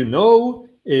many of you know,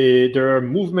 there are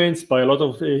movements by a lot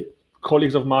of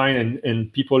colleagues of mine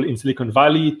and people in Silicon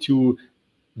Valley to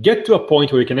get to a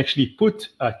point where we can actually put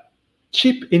a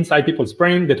chip inside people's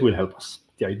brain that will help us.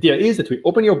 The idea is that we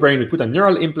open your brain, we put a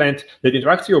neural implant that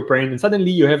interacts with your brain, and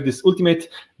suddenly you have this ultimate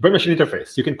brain-machine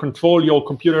interface. You can control your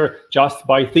computer just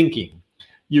by thinking.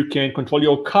 You can control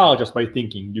your car just by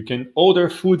thinking. You can order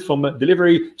food from a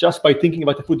delivery just by thinking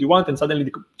about the food you want, and suddenly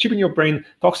the chip in your brain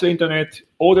talks to the internet,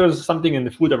 orders something, and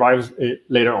the food arrives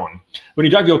later on. When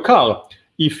you drive your car,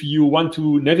 if you want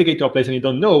to navigate to a place and you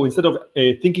don't know, instead of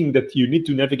thinking that you need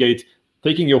to navigate,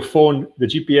 taking your phone, the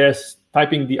GPS,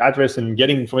 typing the address and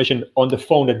getting information on the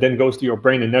phone that then goes to your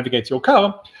brain and navigates your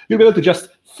car, you'll be able to just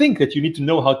think that you need to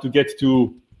know how to get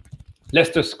to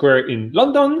Leicester Square in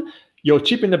London. Your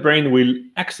chip in the brain will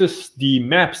access the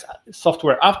maps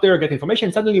software after, get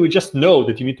information. Suddenly, we just know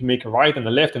that you need to make a right and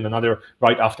a left and another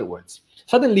right afterwards.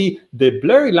 Suddenly, the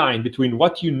blurry line between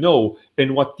what you know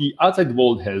and what the outside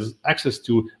world has access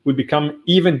to will become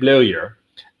even blurrier.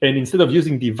 And instead of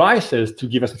using devices to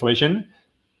give us information,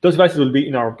 those devices will be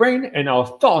in our brain, and our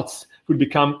thoughts will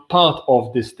become part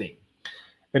of this thing.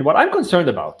 And what I'm concerned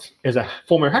about as a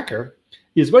former hacker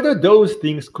is whether those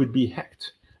things could be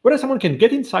hacked. Whether someone can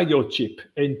get inside your chip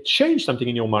and change something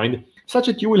in your mind such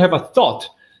that you will have a thought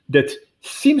that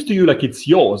seems to you like it's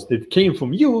yours, that came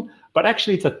from you, but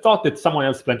actually it's a thought that someone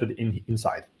else planted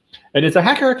inside. And as a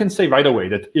hacker, I can say right away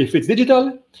that if it's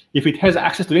digital, if it has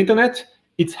access to the internet,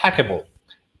 it's hackable.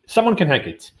 Someone can hack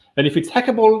it. And if it's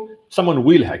hackable, someone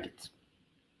will hack it.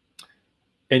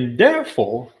 And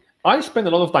therefore, I spend a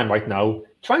lot of time right now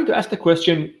trying to ask the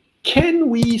question, can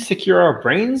we secure our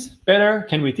brains better?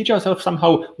 Can we teach ourselves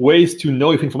somehow ways to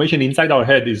know if information inside our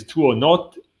head is true or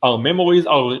not? Our memories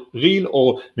are real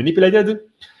or manipulated?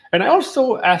 And I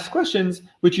also ask questions,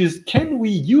 which is, can we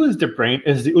use the brain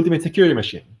as the ultimate security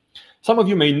machine? Some of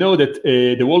you may know that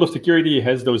the world of security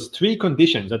has those 3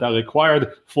 conditions that are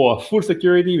required for full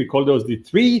security. We call those the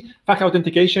 3-factor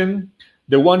authentication.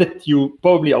 The one that you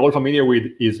probably are all familiar with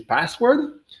is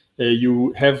password.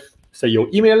 You have, say, your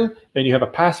email, and you have a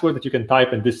password that you can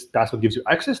type, and this password gives you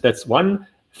access. That's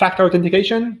 1-factor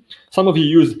authentication. Some of you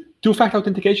use 2-factor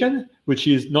authentication, which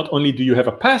is not only do you have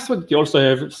a password, you also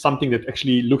have something that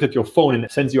actually looks at your phone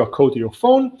and sends you a code to your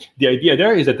phone. The idea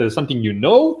there is that there's something you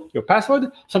know, your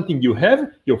password, something you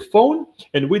have, your phone,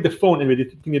 and with the phone and with the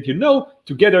thing that you know,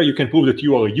 together you can prove that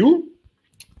you are you.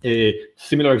 A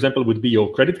similar example would be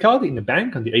your credit card in the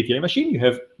bank on the ATM machine. You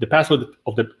have the password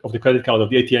of the credit card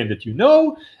of the ATM that you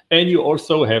know, and you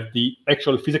also have the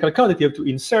actual physical card that you have to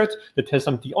insert that has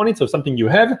something on it, so something you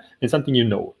have and something you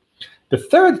know. The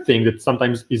third thing that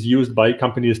sometimes is used by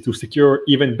companies to secure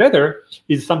even better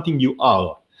is something you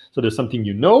are. So there's something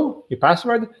you know, your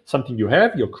password, something you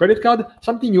have, your credit card,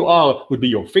 something you are would be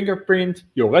your fingerprint,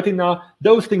 your retina.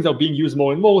 Those things are being used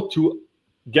more and more to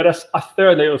get us a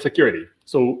 3rd layer of security.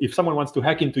 So if someone wants to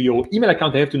hack into your email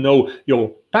account, they have to know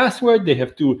your password, they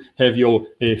have to have your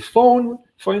phone,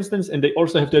 for instance, and they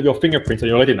also have to have your fingerprints and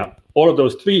your retina. All of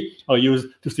those 3 are used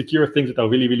to secure things that are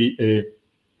really, really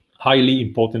highly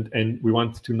important, and we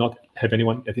want to not have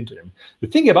anyone get into them. The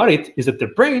thing about it is that the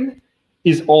brain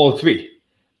is all 3.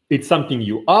 It's something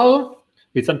you are,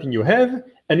 it's something you have,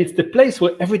 and it's the place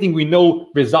where everything we know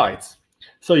resides.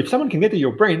 So if someone can get to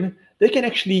your brain, they can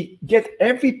actually get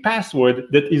every password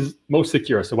that is most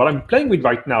secure. So what I'm playing with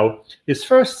right now is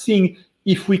first seeing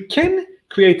if we can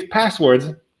create passwords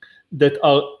that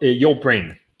are your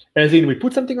brain. As in, we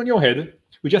put something on your head,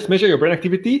 we just measure your brain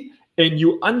activity, and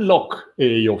you unlock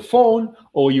your phone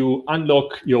or you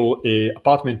unlock your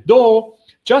apartment door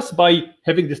just by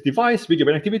having this device with your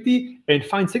brain activity and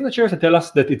find signatures that tell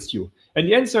us that it's you. And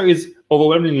the answer is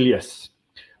overwhelmingly yes.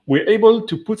 We're able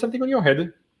to put something on your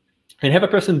head and have a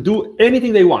person do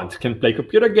anything they want. Can play a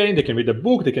computer game, they can read a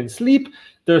book, they can sleep.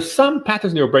 There's some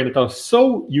patterns in your brain that are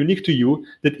so unique to you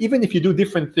that even if you do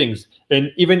different things,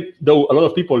 and even though a lot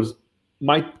of people's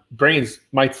brains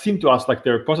might seem to us like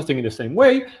they're processing in the same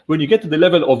way, when you get to the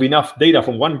level of enough data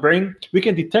from one brain, we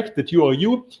can detect that you are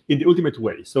you in the ultimate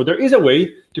way. So there is a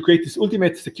way to create this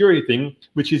ultimate security thing,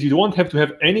 which is you won't have to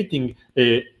have anything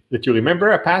that you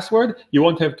remember, a password. You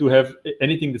won't have to have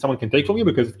anything that someone can take from you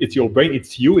because it's your brain,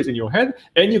 it's you, it's in your head,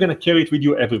 and you're going to carry it with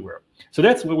you everywhere. So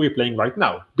that's what we're playing right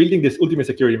now, building this ultimate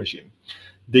security machine.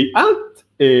 The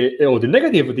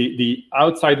negative, the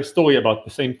outside story about the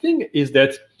same thing is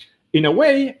that in a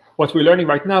way, what we're learning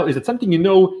right now is that something you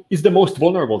know is the most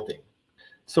vulnerable thing.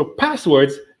 So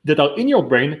passwords that are in your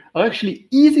brain are actually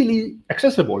easily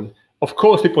accessible. Of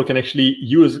course, people can actually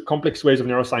use complex ways of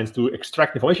neuroscience to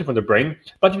extract information from the brain,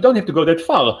 but you don't have to go that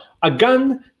far. A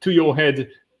gun to your head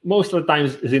most of the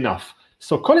times is enough.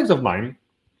 So colleagues of mine,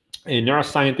 a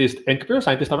neuroscientist and computer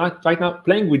scientist, are right now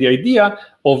playing with the idea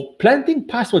of planting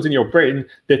passwords in your brain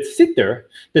that sit there,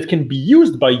 that can be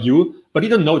used by you, but you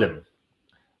don't know them.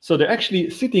 So they're actually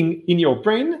sitting in your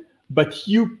brain, but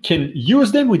you can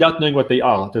use them without knowing what they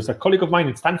are. There's a colleague of mine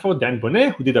in Stanford, Dan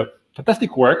Bonnet, who did a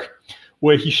fantastic work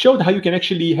where he showed how you can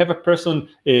actually have a person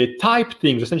type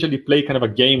things, essentially play kind of a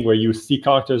game where you see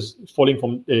characters falling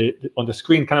from on the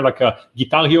screen, kind of like a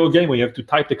Guitar Hero game where you have to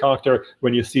type the character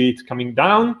when you see it coming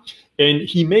down. And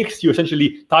he makes you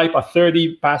essentially type a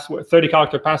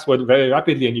 30-character password very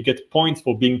rapidly, and you get points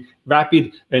for being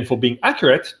rapid and for being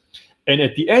accurate. And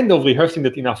at the end of rehearsing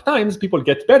that enough times, people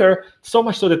get better, so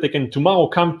much so that they can tomorrow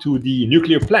come to the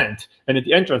nuclear plant and at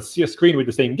the entrance see a screen with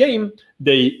the same game.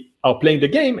 They are playing the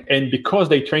game, and because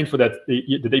they trained for that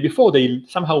the day before, they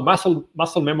somehow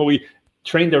muscle memory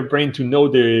train their brain to know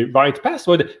the right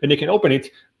password, and they can open it.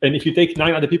 And if you take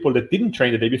 9 other people that didn't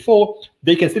train the day before,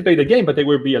 they can still play the game, but they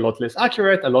will be a lot less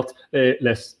accurate, a lot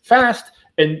less fast,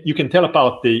 and you can tell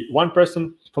apart the one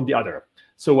person from the other.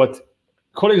 So what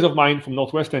colleagues of mine from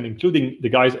Northwestern, including the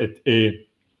guys at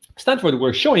Stanford,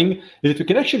 were showing is that you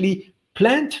can actually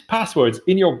plant passwords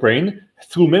in your brain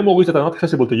through memories that are not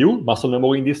accessible to you, muscle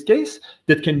memory in this case,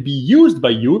 that can be used by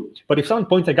you. But if someone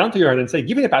points a gun to your head and say,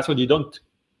 give me a password,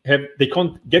 they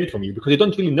can't get it from you because you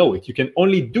don't really know it. You can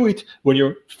only do it when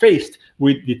you're faced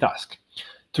with the task.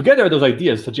 Together, those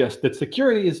ideas suggest that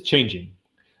security is changing,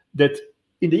 that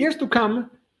in the years to come,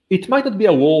 it might not be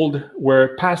a world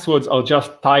where passwords are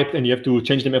just typed and you have to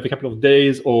change them every couple of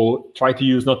days or try to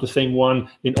use not the same one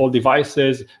in all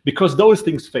devices, because those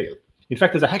things fail. In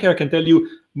fact, as a hacker, I can tell you,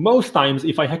 most times,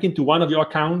 if I hack into one of your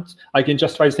accounts, I can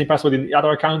just try the same password in the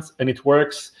other accounts and it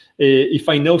works. If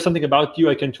I know something about you,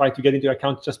 I can try to get into your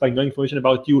account just by knowing information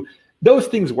about you. Those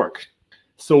things work.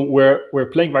 So where we're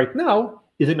playing right now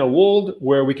is in a world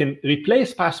where we can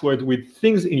replace passwords with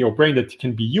things in your brain that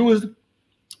can be used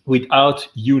without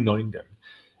you knowing them.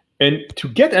 And to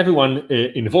get everyone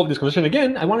involved in this conversation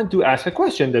again, I wanted to ask a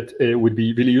question that would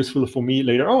be really useful for me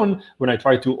later on when I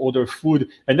try to order food.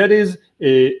 And that is,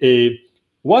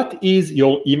 what is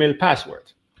your email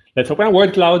password? Let's open a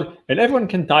word cloud and everyone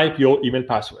can type your email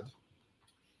password.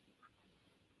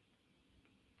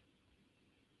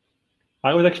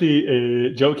 I was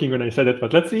actually joking when I said it,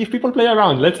 but let's see if people play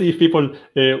around. Let's see if people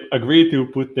agree to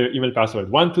put their email password.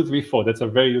 1, 2, 3, 4. That's a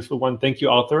very useful one. Thank you,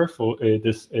 Arthur, for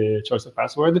this choice of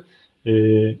password.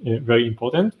 Very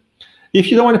important.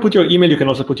 If you don't want to put your email, you can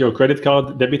also put your credit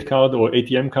card, debit card, or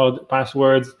ATM card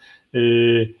passwords.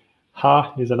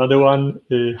 Ha is another one.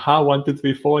 Ha 1, 2,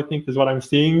 3, 4. I think is what I'm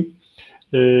seeing.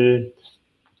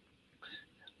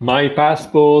 My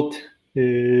passport.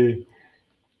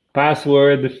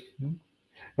 Password.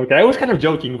 Okay, I was kind of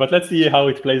joking, but let's see how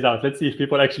it plays out. Let's see if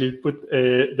people actually put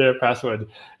their password.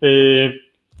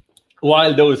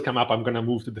 While those come up, I'm going to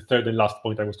move to the third and last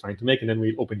point I was trying to make, and then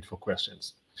we'll open it for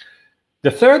questions. The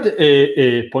third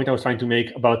point I was trying to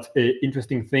make about an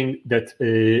interesting thing that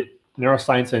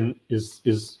neuroscience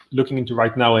is looking into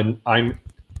right now, and I'm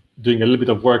doing a little bit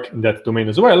of work in that domain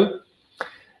as well,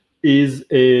 is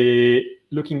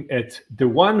looking at the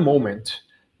one moment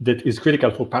that is critical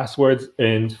for passwords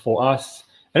and for us.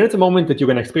 And it's a moment that you're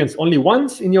going to experience only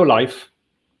once in your life,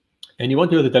 and you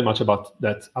won't be able to tell much about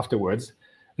that afterwards.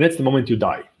 And that's the moment you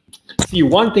die. See,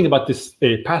 one thing about this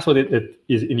password that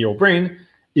is in your brain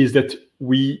is that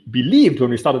we believed when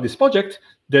we started this project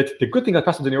that the good thing about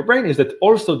passwords in your brain is that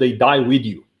also they die with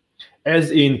you.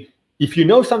 As in, if you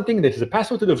know something that is a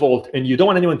password to the vault and you don't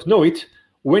want anyone to know it,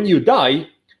 when you die,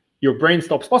 your brain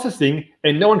stops processing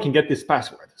and no one can get this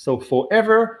password. So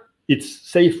forever, it's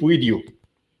safe with you.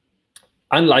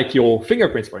 Unlike your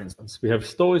fingerprints, for instance. We have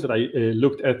stories that I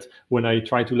looked at when I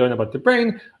tried to learn about the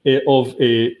brain of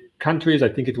countries, I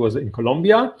think it was in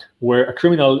Colombia, where a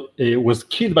criminal was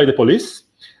killed by the police,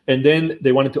 and then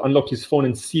they wanted to unlock his phone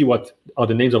and see what are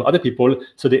the names of other people.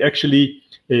 So they actually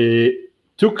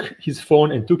took his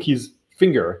phone and took his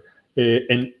finger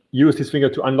and used his finger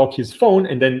to unlock his phone,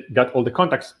 and then got all the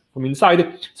contacts from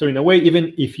inside. So in a way,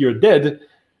 even if you're dead,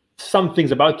 some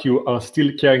things about you are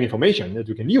still carrying information that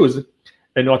you can use.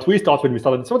 And what we thought when we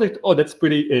started this project, oh, that's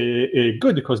pretty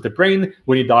good, because the brain,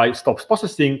 when you die, stops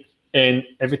processing and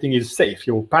everything is safe.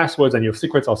 Your passwords and your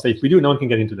secrets are safe with you. No one can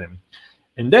get into them.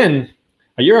 And then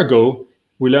a year ago,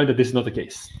 we learned that this is not the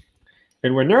case.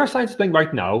 And where neuroscience is playing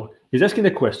right now is asking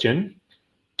the question,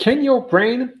 can your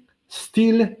brain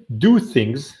still do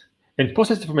things and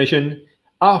process information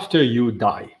after you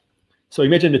die? So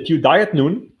imagine that you die at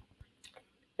noon,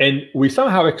 And we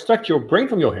somehow extract your brain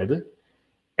from your head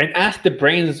and ask the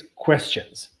brain's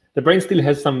questions. The brain still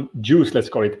has some juice, let's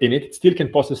call it, in it. It still can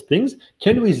process things.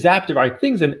 Can we zap the right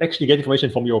things and actually get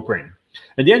information from your brain?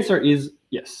 And the answer is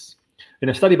yes. In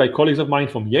a study by colleagues of mine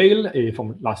from Yale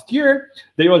from last year,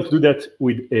 they were able to do that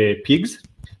with pigs.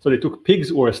 So they took pigs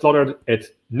who were slaughtered at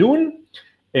noon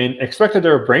and extracted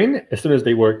their brain as soon as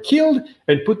they were killed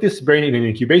and put this brain in an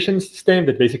incubation system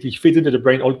that basically feeds into the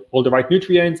brain all the right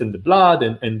nutrients and the blood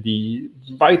and the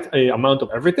right amount of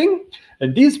everything.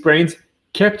 And these brains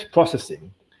kept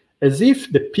processing as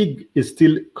if the pig is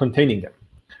still containing them.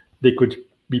 They could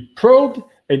be probed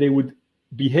and they would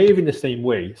behave in the same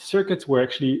way. Circuits were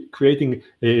actually creating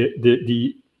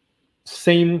the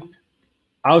same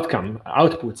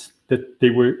outputs that they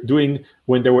were doing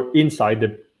when they were inside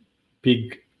the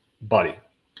pig body.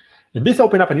 And this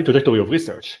opened up a new trajectory of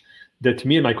research that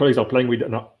me and my colleagues are playing with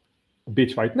a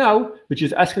bit right now, which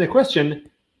is asking the question,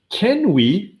 can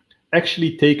we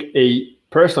actually take a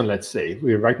person, let's say,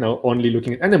 we're right now only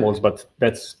looking at animals, but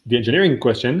that's the engineering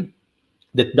question,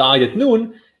 that died at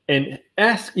noon, and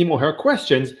ask him or her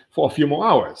questions for a few more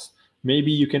hours.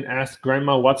 Maybe you can ask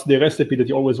grandma, what's the recipe that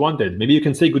you always wanted? Maybe you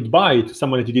can say goodbye to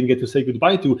someone that you didn't get to say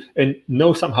goodbye to and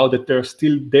know somehow that they're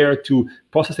still there to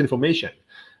process information.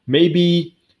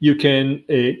 Maybe you can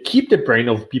keep the brain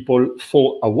of people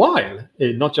for a while,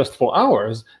 not just for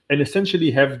hours, and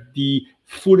essentially have the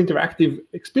full interactive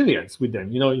experience with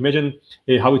them. You know, imagine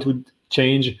how it would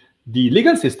change the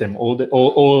legal system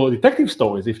or detective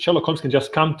stories. If Sherlock Holmes can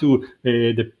just come to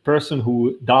the person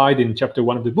who died in chapter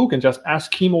 1 of the book and just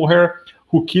ask him or her,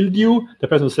 who killed you? The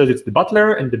person says it's the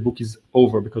butler, and the book is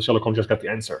over because Sherlock Holmes just got the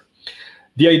answer.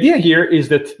 The idea here is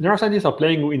that neuroscientists are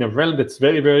playing in a realm that's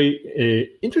very,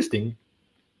 very interesting,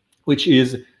 which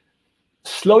is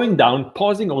slowing down,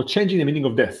 pausing, or changing the meaning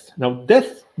of death. Now,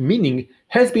 death meaning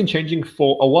has been changing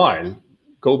for a while.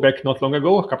 Go back not long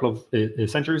ago, a couple of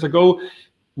centuries ago,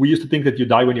 we used to think that you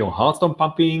die when your heart stops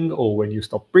pumping or when you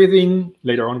stop breathing.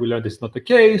 Later on, we learned this is not the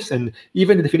case. And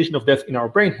even the definition of death in our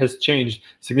brain has changed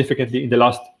significantly in the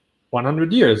last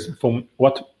 100 years from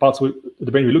what parts of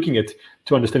the brain we're looking at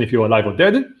to understand if you're alive or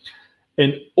dead.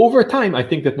 And over time, I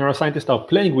think that neuroscientists are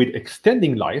playing with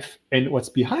extending life. And what's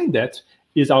behind that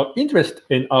is our interest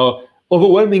in our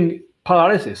overwhelming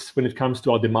paralysis when it comes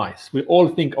to our demise. We all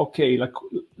think, okay, like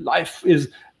life is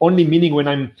only meaning when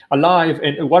I'm alive,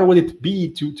 and what would it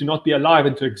be to not be alive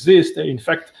and to exist? In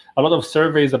fact, a lot of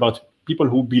surveys about people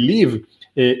who believe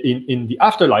in the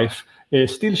afterlife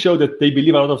still show that they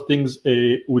believe a lot of things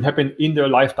would happen in their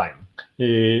lifetime.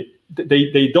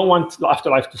 They don't want the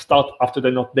afterlife to start after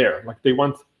they're not there. Like they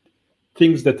want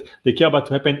things that they care about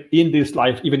to happen in this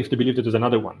life, even if they believe that there's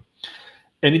another one.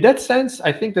 And in that sense,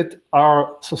 I think that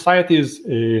our society's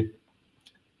kind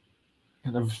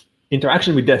of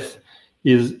interaction with death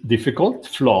is difficult,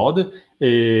 flawed,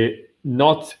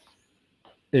 not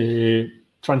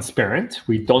transparent.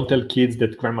 We don't tell kids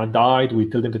that grandma died. We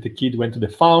tell them that the kid went to the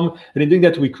farm. And in doing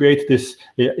that, we create this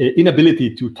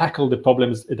inability to tackle the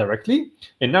problems directly.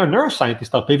 And now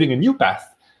neuroscientists are paving a new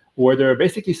path where they're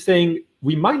basically saying,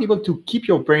 we might be able to keep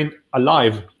your brain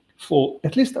alive for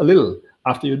at least a little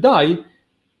after you die.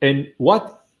 And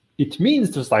what it means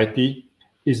to society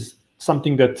is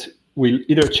something that will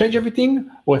either change everything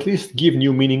or at least give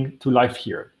new meaning to life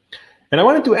here. And I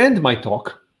wanted to end my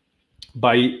talk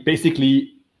by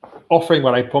basically offering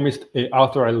what I promised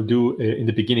Arthur I'll do in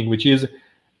the beginning, which is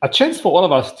a chance for all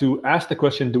of us to ask the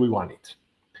question, do we want it?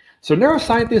 So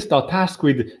neuroscientists are tasked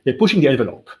with pushing the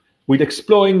envelope, with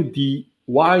exploring the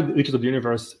wide reaches of the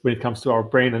universe when it comes to our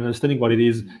brain and understanding what it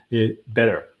is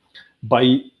better,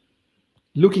 by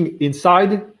looking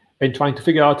inside and trying to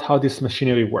figure out how this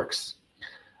machinery works.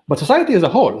 But society as a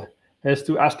whole has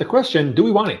to ask the question, do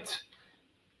we want it?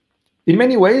 In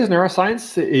many ways,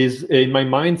 neuroscience is, in my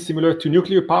mind, similar to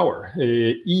nuclear power.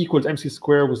 E equals mc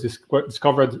squared was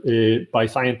discovered by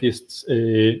scientists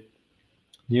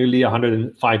nearly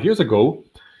 105 years ago.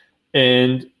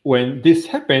 And when this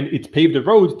happened, it paved the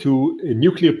road to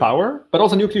nuclear power, but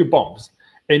also nuclear bombs.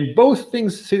 And both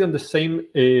things sit on the same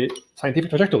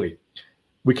scientific trajectory.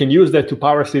 We can use that to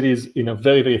power cities in a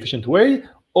very, very efficient way,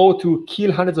 or to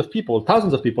kill hundreds of people,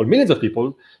 thousands of people, millions of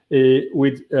people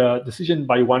with a decision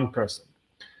by one person.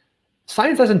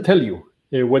 Science doesn't tell you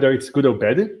whether it's good or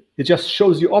bad. It just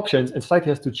shows you options, and society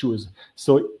has to choose.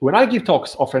 So when I give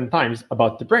talks oftentimes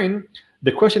about the brain,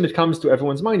 the question that comes to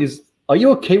everyone's mind is, are you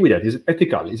okay with that? Is it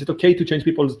ethical? Is it okay to change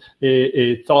people's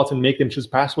thoughts and make them choose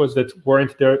passwords that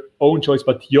weren't their own choice,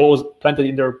 but yours planted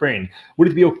in their brain? Would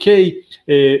it be okay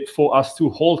for us to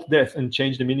halt death and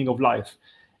change the meaning of life?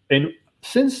 And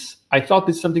since I thought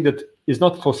this is something that is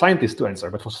not for scientists to answer,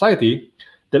 but for society.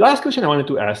 The last question I wanted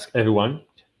to ask everyone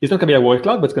is not going to be a word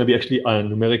cloud, but it's going to be actually a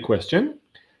numeric question.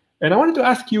 And I wanted to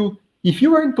ask you, if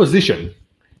you were in position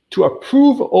to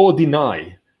approve or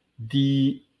deny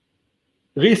the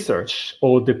research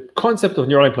or the concept of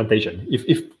neural implantation,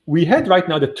 if we had right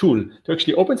now the tool to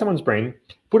actually open someone's brain,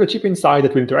 put a chip inside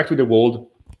that will interact with the world,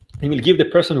 and will give the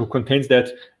person who contains that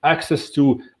access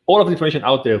to all of the information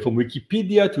out there, from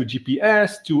Wikipedia to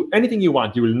GPS to anything you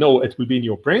want, you will know it will be in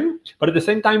your brain. But at the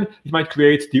same time, it might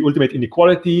create the ultimate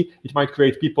inequality. It might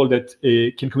create people that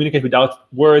can communicate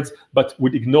without words, but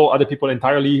would ignore other people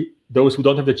entirely, those who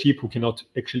don't have the chip, who cannot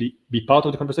actually be part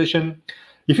of the conversation.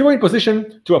 If you were in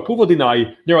position to approve or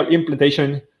deny neural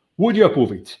implantation, would you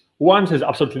approve it? 1 says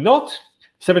absolutely not,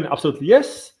 7 absolutely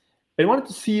yes. And I wanted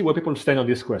to see where people stand on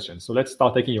this question. So let's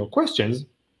start taking your questions,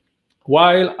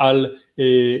 while I'll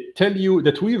tell you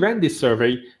that we ran this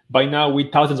survey by now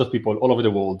with thousands of people all over the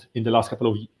world in the last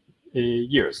couple of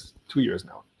years, 2 years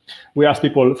now. We asked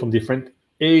people from different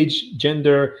age,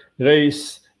 gender,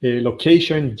 race,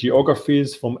 location,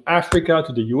 geographies, from Africa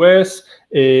to the US,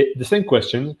 the same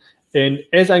question. And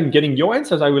as I'm getting your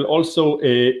answers, I will also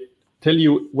tell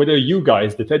you whether you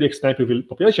guys, the TEDx Naperville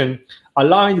population,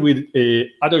 aligned with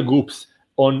other groups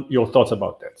on your thoughts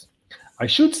about that. I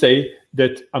should say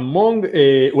that among,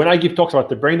 when I give talks about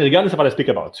the brain, regardless of what I speak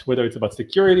about, whether it's about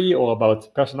security or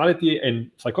about personality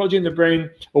and psychology in the brain,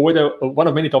 or whether one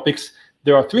of many topics,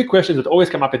 there are 3 questions that always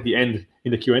come up at the end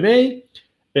in the Q&A.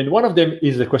 And one of them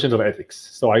is the questions of ethics.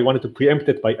 So I wanted to preempt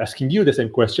it by asking you the same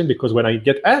question, because when I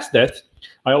get asked that,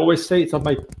 I always say it's not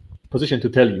my position to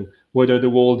tell you whether the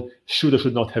world should or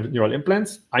should not have neural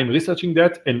implants. I'm researching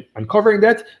that and uncovering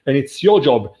that, and it's your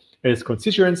job as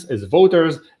constituents, as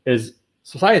voters, as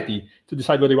society to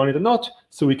decide whether we want it or not,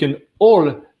 so we can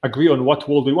all agree on what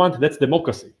world we want. That's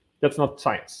democracy. That's not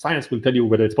science. Science will tell you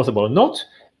whether it's possible or not,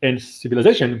 and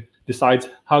civilization decides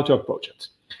how to approach it.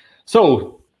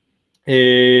 So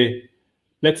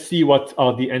let's see what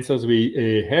are the answers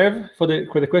we have for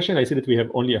the question. I see that we have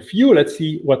only a few. Let's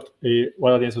see what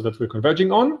are the answers that we're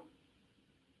converging on.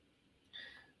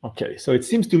 Okay, so it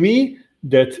seems to me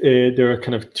that there are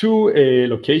kind of 2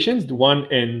 locations, 1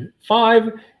 and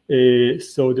 5.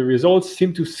 So the results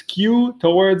seem to skew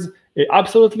towards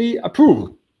absolutely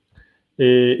approve.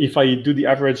 If I do the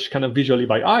average kind of visually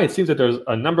by eye, it seems that there's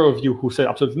a number of you who said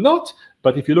absolutely not.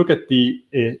 But if you look at the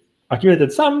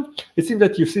accumulated sum, it seems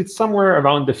that you sit somewhere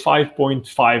around the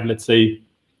 5.5, let's say,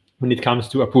 when it comes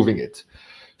to approving it.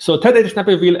 So TEDx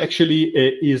Naperville actually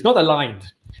is not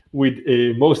aligned with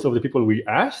most of the people we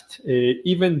asked,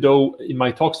 even though in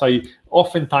my talks I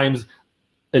oftentimes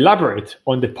elaborate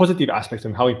on the positive aspects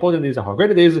and how important it is and how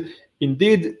great it is.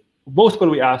 Indeed, most people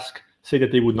we ask say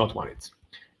that they would not want it.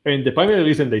 And the primary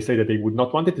reason they say that they would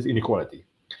not want it is inequality.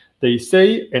 They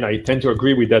say, and I tend to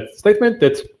agree with that statement,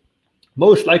 that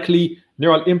most likely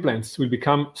neural implants will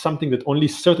become something that only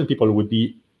certain people would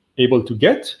be able to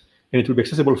get, and it will be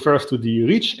accessible first to the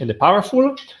rich and the powerful.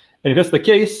 And if that's the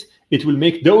case, it will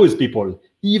make those people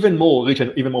even more rich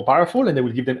and even more powerful, and they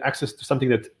will give them access to something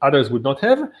that others would not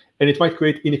have, and it might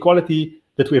create inequality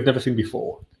that we have never seen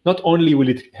before. Not only will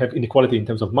it have inequality in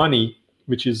terms of money,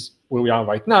 which is where we are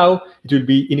right now, it will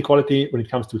be inequality when it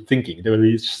comes to thinking. There will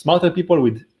be smarter people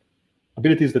with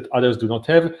abilities that others do not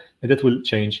have, and that will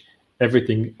change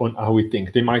everything on how we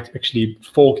think. They might actually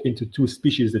fork into 2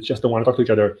 species that just don't want to talk to each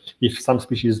other if some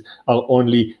species are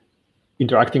only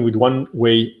interacting with one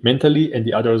way mentally and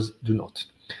the others do not.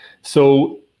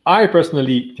 So I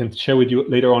personally can share with you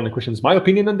later on the questions my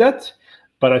opinion on that,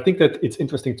 but I think that it's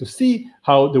interesting to see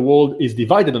how the world is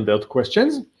divided on those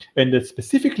questions, and that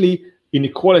specifically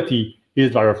inequality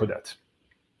is driver for that.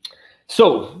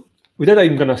 So with that,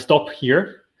 I'm going to stop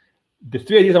here. The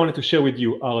 3 ideas I wanted to share with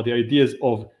you are the ideas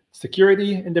of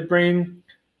security in the brain,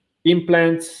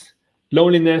 implants,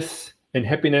 loneliness, and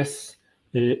happiness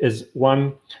as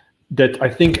one that I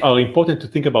think are important to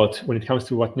think about when it comes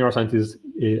to what neuroscientists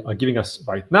are giving us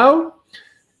right now.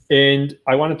 And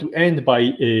I wanted to end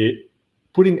by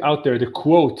putting out there the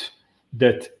quote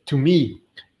that to me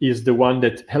is the one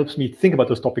that helps me think about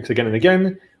those topics again and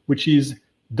again, which is,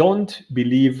 don't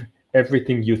believe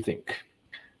everything you think.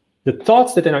 The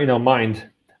thoughts that are in our mind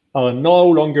are no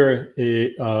longer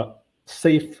a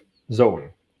safe zone.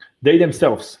 They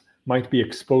themselves might be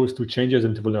exposed to changes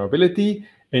and to vulnerability.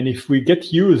 And if we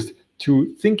get used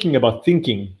to thinking about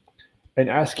thinking and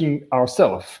asking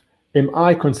ourselves, am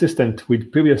I consistent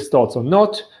with previous thoughts or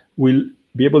not, we'll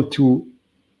be able to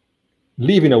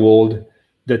live in a world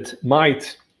that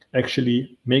might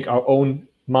actually make our own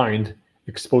mind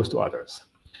exposed to others.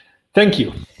 Thank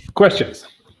you. Questions?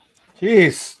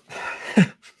 Jeez.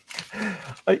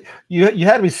 You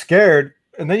had me scared,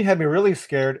 and then you had me really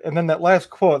scared, and then that last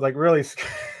quote like really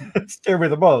scared me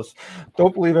the most.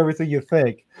 Don't believe everything you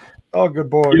think. Oh, good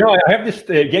boy. You know, I have this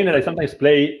game that I sometimes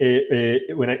play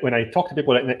when I talk to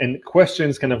people, and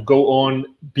questions kind of go on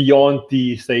beyond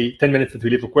the, say, 10 minutes that we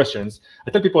leave for questions.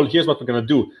 I tell people, here's what we're going to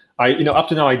do. Up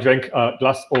to now, I drank a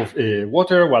glass of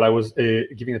water while I was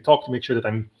giving a talk to make sure that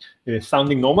I'm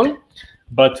sounding normal.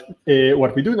 But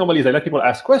what we do normally is I let people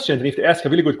ask questions, and if they ask a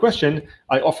really good question,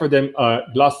 I offer them a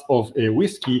glass of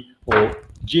whiskey or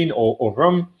gin or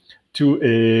rum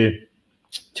to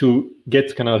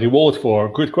get kind of reward for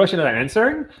a good question that I'm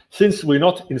answering. Since we're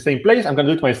not in the same place, I'm going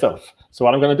to do it myself. So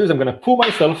what I'm going to do is I'm going to pour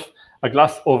myself a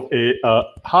glass of a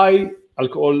high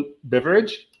alcohol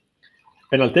beverage,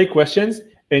 and I'll take questions.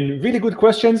 And really good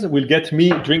questions will get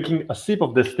me drinking a sip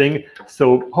of this thing.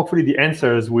 So hopefully the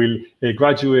answers will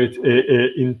gradually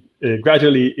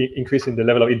increase in the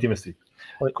level of intimacy.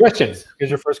 Questions?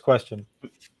 Here's your first question.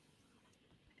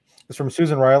 It's from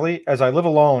Susan Riley. As I live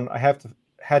alone, I had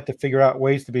to figure out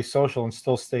ways to be social and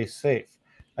still stay safe.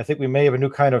 I think we may have a new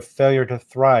kind of failure to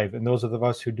thrive, and those of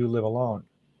us who do live alone.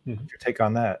 Mm-hmm. Your take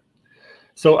on that?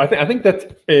 So I think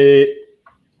that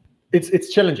it's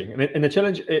challenging, and a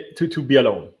challenge to be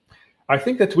alone. I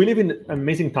think that we live in an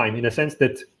amazing time in the sense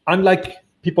that unlike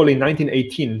people in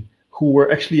 1918 who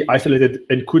were actually isolated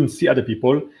and couldn't see other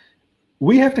people,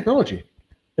 we have technology.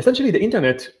 Essentially, the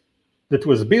internet that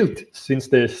was built since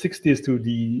the 60s to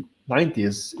the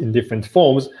 90s in different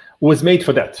forms was made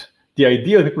for that. The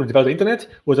idea of people who developed the internet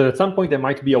was that at some point there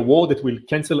might be a war that will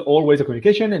cancel all ways of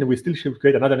communication, and we still should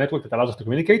create another network that allows us to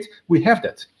communicate. We have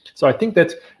that. So I think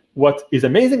that what is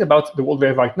amazing about the world we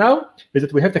have right now is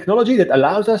that we have technology that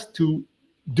allows us to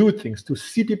do things, to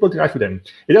see people, to interact with them.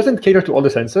 It doesn't cater to all the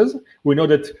senses. We know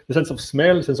that the sense of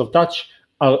smell, the sense of touch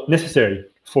are necessary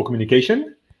for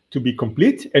communication to be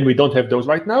complete, and we don't have those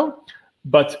right now.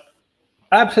 But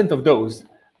absent of those,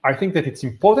 I think that it's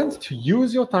important to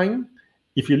use your time,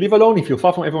 if you live alone, if you're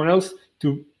far from everyone else,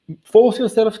 to force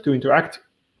yourself to interact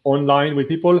online with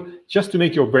people, just to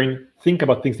make your brain think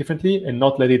about things differently and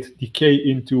not let it decay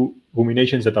into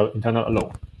ruminations that are internal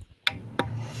alone.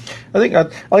 I think I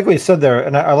like what you said there,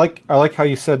 and I like how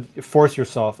you said force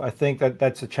yourself. I think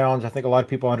that's a challenge. I think a lot of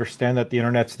people understand that the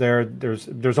internet's there.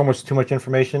 There's almost too much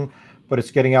information, but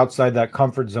it's getting outside that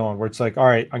comfort zone where it's like, all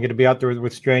right, I'm going to be out there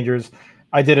with strangers.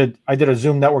 I did a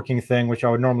Zoom networking thing, which I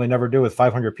would normally never do with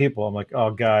 500 people. I'm like, oh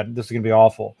God, this is going to be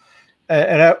awful.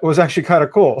 And it was actually kind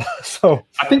of cool. So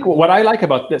I think what I like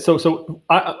about that, so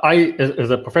I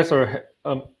as a professor,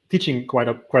 teaching quite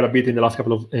a bit in the last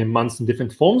couple of months in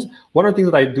different forms. One of the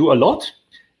things that I do a lot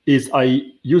is I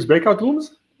use breakout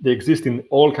rooms. They exist in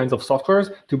all kinds of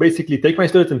softwares to basically take my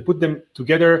students and put them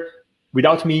together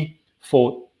without me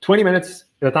for 20 minutes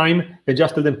at a time and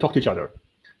just let them talk to each other.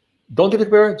 Don't get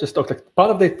it where, just talk. Like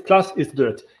part of the class is to do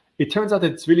it. It turns out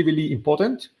that it's really, really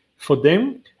important for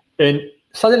them. And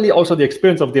suddenly also the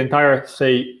experience of the entire,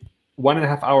 say,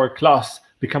 1.5 hour class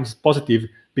becomes positive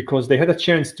because they had a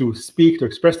chance to speak, to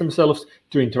express themselves,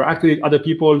 to interact with other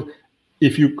people.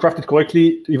 If you craft it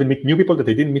correctly, to even meet new people that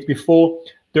they didn't meet before.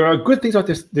 There are good things about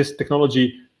this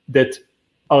technology that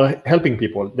are helping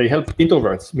people. They help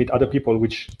introverts meet other people,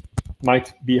 which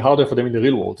might be harder for them in the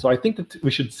real world. So I think that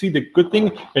we should see the good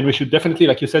thing, and we should definitely,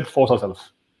 like you said, force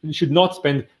ourselves. We should not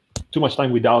spend too much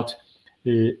time without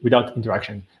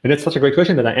interaction. And that's such a great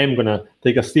question that I am going to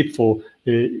take a sip for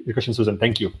the question, Susan.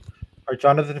 Thank you. All right,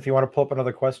 Jonathan, if you want to pull up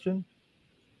another question.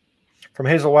 From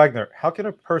Hazel Wagner, how can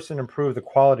a person improve the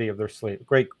quality of their sleep?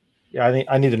 Great. Yeah,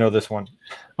 I need to know this one.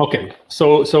 Okay,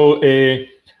 so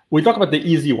we talk about the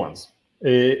easy ones.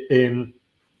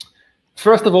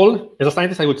 First of all, as a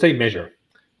scientist, I would say measure.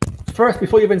 First,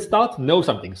 before you even start, know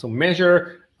something. So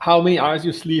measure how many hours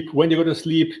you sleep, when you go to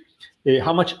sleep,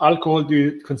 how much alcohol do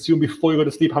you consume before you go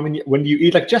to sleep, when do you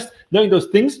eat, like just knowing those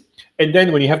things. And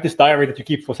then when you have this diary that you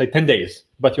keep for, say, 10 days,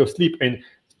 but your sleep, and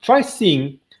try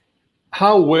seeing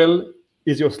how well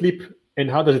is your sleep and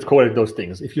how does it correlate those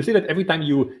things. If you see that every time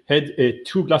you had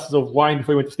 2 glasses of wine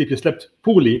before you went to sleep, you slept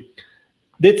poorly,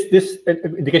 that's this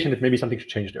indication that maybe something should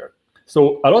change there.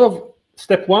 So a lot of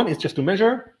step one is just to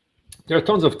measure. There are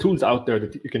tons of tools out there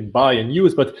that you can buy and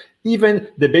use, but even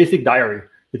the basic diary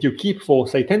that you keep for,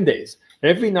 say, 10 days,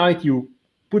 every night you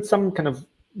put some kind of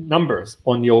numbers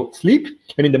on your sleep,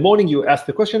 and in the morning you ask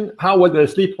the question, how well did I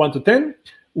sleep, 1 to 10,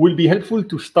 will be helpful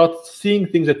to start seeing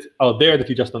things that are there that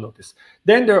you just don't notice.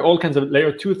 Then there are all kinds of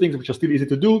layer 2 things which are still easy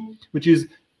to do, which is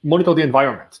monitor the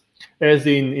environment, as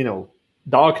in,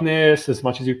 darkness as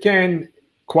much as you can,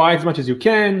 quiet as much as you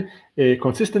can,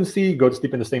 consistency, go to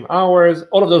sleep in the same hours.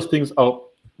 All of those things are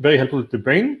very helpful to the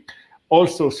brain.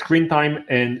 also screen time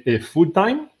and food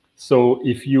time. So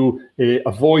if you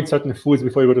avoid certain foods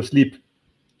before you go to sleep,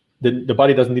 then the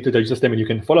body doesn't need to digest them, and you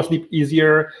can fall asleep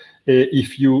easier.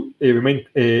 If you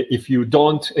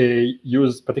don't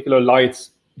use particular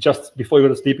lights just before you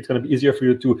go to sleep, it's going to be easier for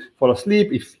you to fall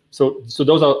asleep. So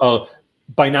those are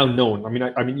by now known.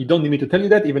 I mean, you don't need me to tell you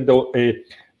that, even though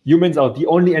humans are the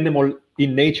only animal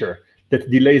in nature that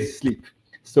delays sleep.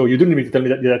 So you don't need me to tell me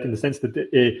that in the sense that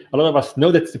a lot of us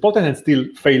know that it's important and still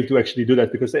fail to actually do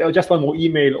that because, oh, just one more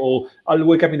email, or I'll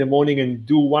wake up in the morning and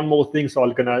do one more thing, so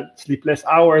I'm gonna sleep less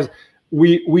hours.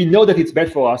 We know that it's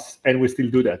bad for us, and we still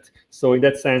do that. So in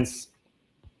that sense,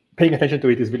 paying attention to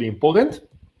it is really important.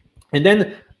 And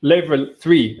then level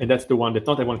 3, and that's the one that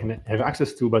not everyone can have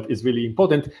access to, but is really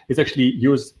important, is actually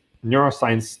use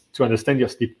neuroscience to understand your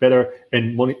sleep better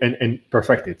and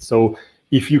perfect it. So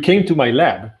if you came to my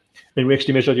lab and we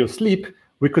actually measured your sleep,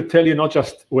 we could tell you not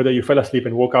just whether you fell asleep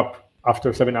and woke up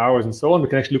after 7 hours and so on. We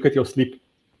can actually look at your sleep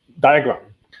diagram.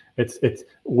 It's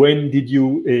when did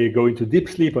you go into deep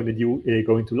sleep, when did you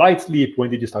go into light sleep, when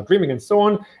did you start dreaming, and so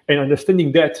on. And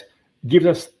understanding that gives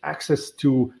us access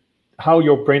to how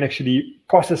your brain actually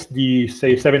processes the,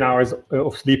 say, 7 hours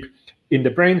of sleep in the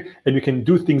brain, and we can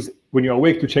do things when you're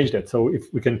awake to change that. So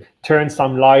if we can turn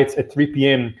some lights at 3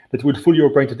 p.m. that will fool your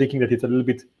brain to thinking that it's a little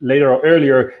bit later or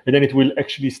earlier, and then it will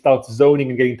actually start zoning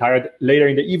and getting tired later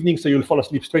in the evening, so you'll fall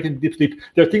asleep straight into deep sleep.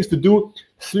 There are things to do.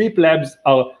 Sleep labs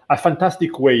are a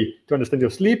fantastic way to understand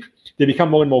your sleep. They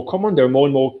become more and more common. There are more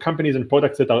and more companies and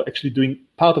products that are actually doing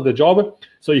part of the job.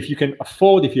 So if you can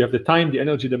afford, if you have the time, the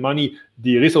energy, the money,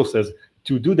 the resources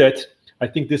to do that, I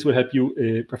think this will help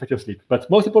you perfect your sleep. But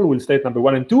most people will stay at number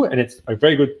 1 and 2, and it's a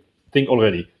very good thing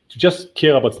already to just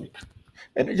care about sleep.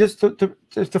 And just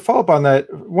to follow up on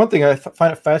that, one thing I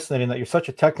find it fascinating that you're such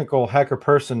a technical hacker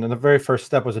person, and the very first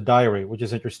step was a diary, which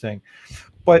is interesting.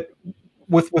 But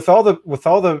with all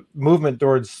the movement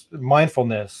towards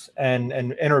mindfulness and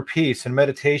inner peace and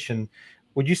meditation,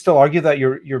 would you still argue that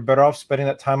you're better off spending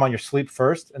that time on your sleep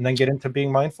first and then get into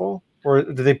being mindful, or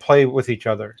do they play with each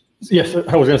other? Yes,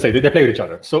 I was going to say they play with each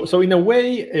other. So in a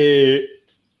way,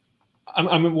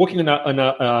 I'm working on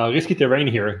a risky terrain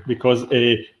here because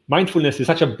mindfulness is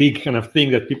such a big kind of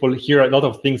thing that people hear a lot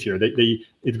of things here.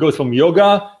 It goes from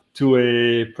yoga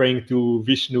to praying to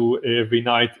Vishnu every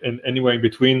night and anywhere in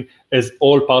between as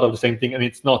all part of the same thing, and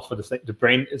it's not for the same. The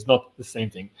brain is not the same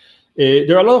thing.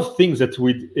 There are a lot of things that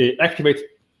would activate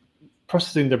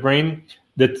processes in the brain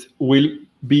that will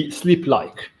be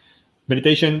sleep-like.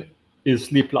 Meditation is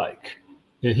sleep-like.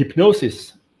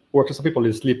 Hypnosis works for some people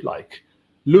is sleep-like.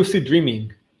 Lucid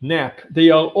dreaming, nap,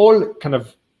 they are all kind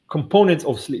of components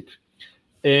of sleep.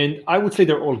 And I would say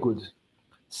they're all good.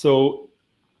 So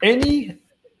any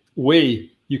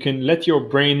way you can let your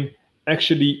brain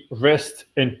actually rest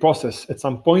and process at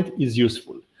some point is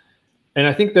useful. And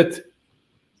I think that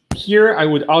here I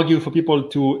would argue for people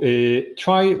to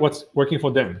try what's working for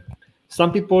them.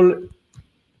 Some people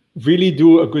really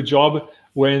do a good job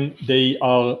when they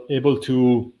are able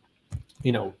to,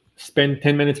 spend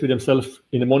 10 minutes with themselves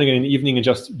in the morning and in the evening and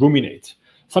just ruminate.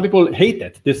 Some people hate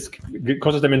that. This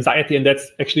causes them anxiety, and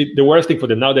that's actually the worst thing for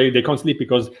them. Now they can't sleep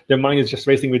because their mind is just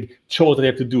racing with chores that they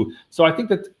have to do. So I think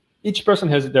that each person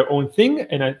has their own thing,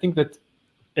 and I think that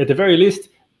at the very least,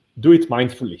 do it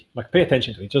mindfully. Like, pay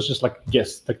attention to it. Just like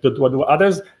guess. Like, what do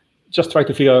others? Just try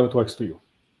to figure out what works for you.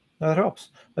 That helps.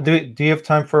 Do you have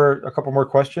time for a couple more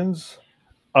questions?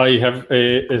 I have,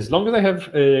 as long as I have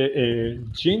a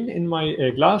gin in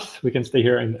my glass, we can stay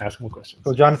here and ask more questions.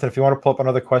 So, Jonathan, if you want to pull up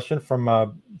another question from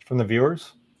the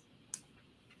viewers.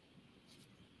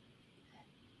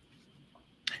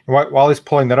 While he's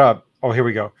pulling that up, oh, here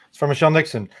we go. It's from Michelle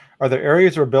Nixon. Are there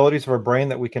areas or abilities of our brain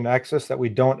that we can access that we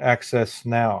don't access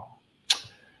now?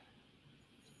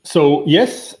 So,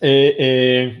 yes.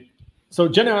 So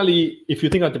generally, if you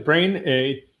think of the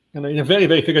brain, in a very,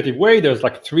 very figurative way, there's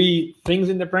like 3 things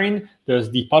in the brain. There's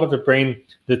the part of the brain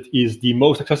that is the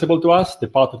most accessible to us, the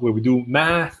part where we do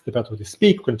math, the part where we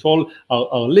speak, control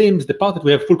our limbs, the part that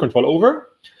we have full control over.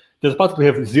 There's the part that we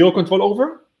have zero control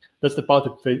over. That's the part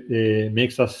that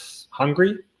makes us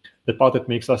hungry, the part that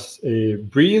makes us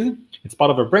breathe. It's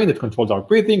part of our brain that controls our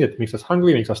breathing, it makes us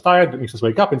hungry, makes us tired, it makes us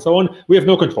wake up, and so on. We have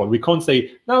no control. We can't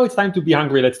say, now it's time to be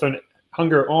hungry, let's turn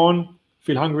hunger on.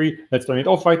 Feel hungry, let's turn it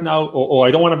off right now, or I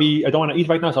don't want to eat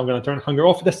right now, so I'm going to turn hunger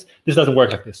off. This doesn't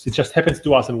work like this. It just happens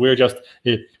to us, and we're just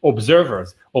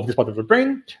observers of this part of the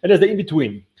brain. And there's the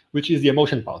in-between, which is the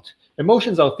emotion part.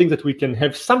 Emotions are things that we can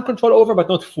have some control over, but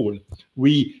not full.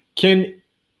 We can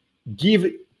give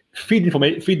feed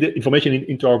the information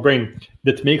into our brain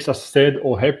that makes us sad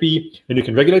or happy, and you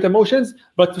can regulate emotions.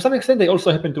 But to some extent, they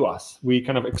also happen to us. We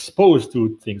kind of exposed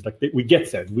to things like we get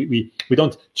sad. We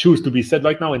don't choose to be sad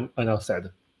right now and are sad.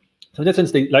 So in that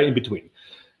sense, they lie in between.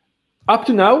 Up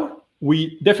to now,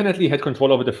 we definitely had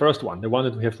control over the first one, the one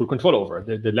that we have full control over,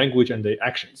 the language and the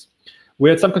actions. We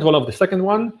had some control of the second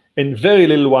one and very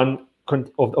little one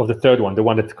of the third one, the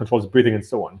one that controls breathing and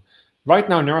so on. Right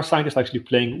now, neuroscientists are actually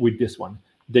playing with this one.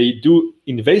 They do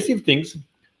invasive things,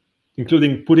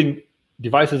 including putting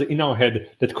devices in our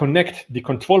head that connect the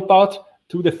control part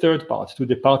to the third part, to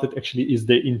the part that actually is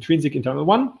the intrinsic internal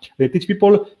one. They teach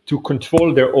people to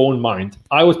control their own mind.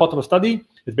 I was part of a study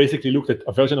that basically looked at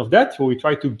a version of that, where we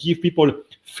try to give people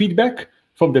feedback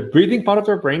from the breathing part of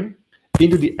their brain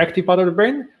into the active part of the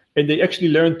brain, and they actually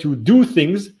learn to do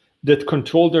things that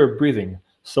control their breathing.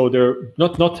 So they're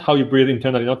not how you breathe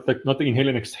internally, not the inhale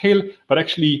and exhale, but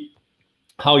actually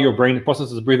how your brain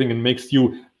processes breathing and makes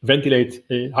you ventilate,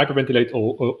 hyperventilate,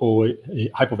 or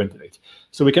hypoventilate.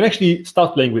 So we can actually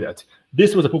start playing with that.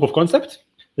 This was a proof of concept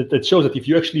that shows that if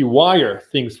you actually wire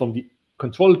things from the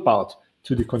control part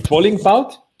to the controlling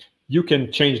part, you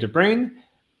can change the brain.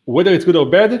 Whether it's good or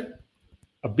bad,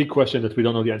 a big question that we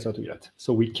don't know the answer to yet.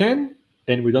 So we can,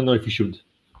 and we don't know if we should.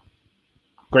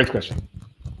 Great question.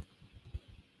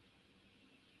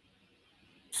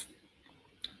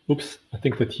 Oops, I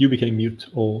think that you became mute.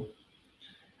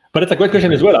 But it's a great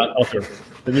question as well, Arthur,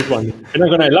 the mute one. And I'm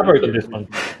going to elaborate on this one.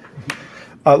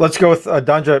 Let's go with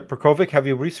Danja Perkovic. Have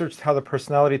you researched how the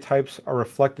personality types are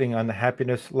reflecting on the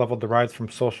happiness level derived from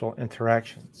social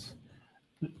interactions?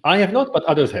 I have not, but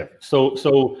others have.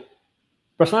 So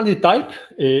personality type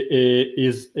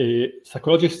is a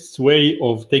psychologist's way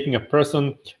of taking a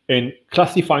person and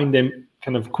classifying them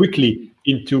kind of quickly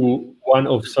into one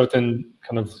of certain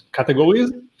kind of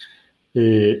categories.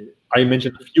 I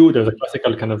mentioned a few. There's a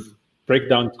classical kind of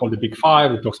breakdown called the Big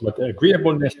Five. It talks about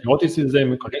agreeableness,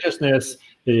 neuroticism, contagiousness,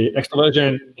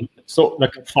 extroversion, so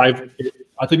like 5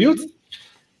 attributes.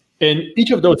 And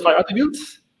each of those 5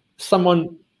 attributes,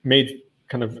 someone made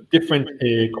kind of different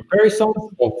comparisons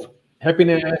of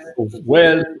happiness, of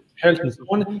wealth, health, and so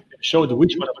on, and showed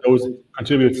which one of those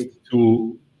contributes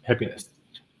to happiness.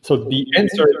 So the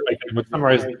answer, I can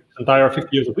summarize the entire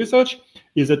 50 years of research,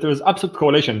 is that there is absolute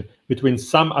correlation between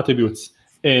some attributes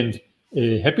and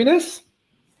happiness.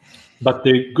 But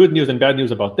the good news and bad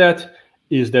news about that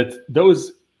is that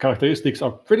those characteristics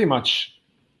are pretty much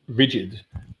rigid.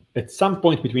 At some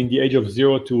point between the age of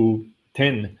 0 to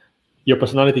 10, your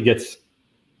personality gets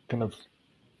kind of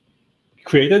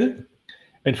created.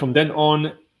 And from then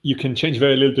on, you can change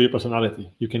very little to your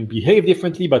personality. You can behave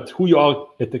differently, but who you are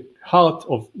at the heart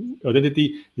of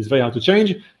identity is very hard to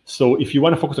change. So if you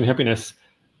want to focus on happiness,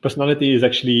 personality is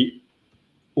actually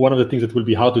one of the things that will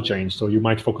be hard to change. So you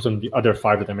might focus on the other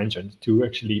 5 that I mentioned to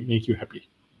actually make you happy.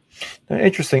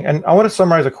 Interesting. And I want to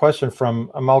summarize a question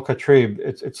from Amal Khatrib.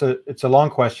 It's a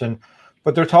long question,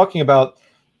 but they're talking about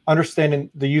understanding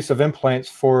the use of implants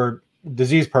for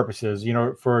disease purposes,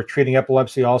 for treating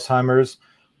epilepsy, Alzheimer's.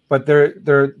 But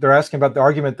they're asking about the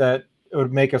argument that it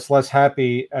would make us less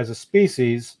happy as a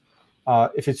species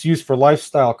if it's used for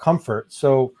lifestyle comfort.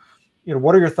 So,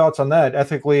 what are your thoughts on that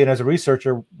ethically and as a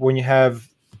researcher when you have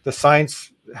the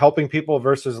science helping people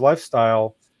versus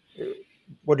lifestyle?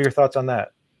 What are your thoughts on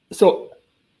that? So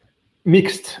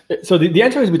mixed. So the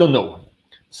answer is we don't know.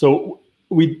 So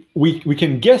we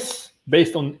can guess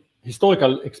based on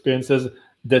historical experiences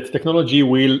that technology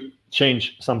will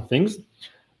change some things.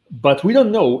 But we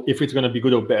don't know if it's going to be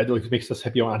good or bad, or if it makes us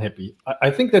happy or unhappy.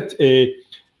 I think that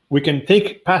we can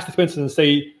take past experiences and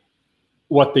say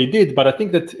what they did, but I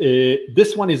think that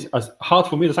this one is as hard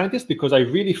for me as a scientist because I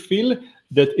really feel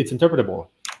that it's interpretable.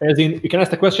 As in, you can ask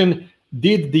the question,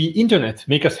 did the internet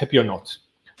make us happy or not?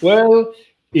 Well,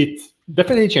 it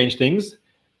definitely changed things.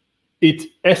 It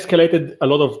escalated a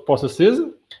lot of processes,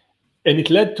 and it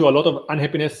led to a lot of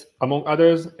unhappiness among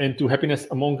others and to happiness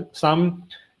among some.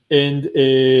 And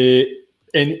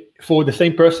for the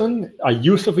same person, a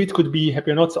use of it could be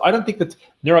happy or not. So I don't think that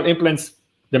neural implants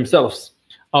themselves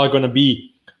are going to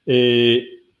be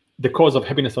the cause of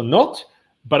happiness or not.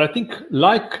 But I think,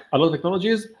 like a lot of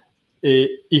technologies,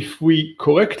 if we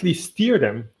correctly steer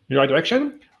them in the right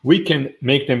direction, we can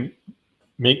make them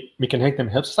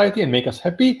help society and make us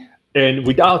happy. And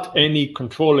without any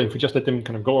control, if we just let them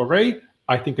kind of go away,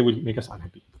 I think they will make us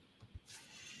unhappy.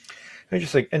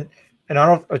 Interesting. And I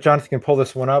don't know if Jonathan can pull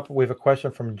this one up. We have a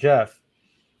question from Jeff.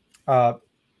 Yeah,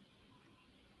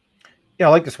 I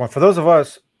like this one. For those of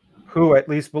us who at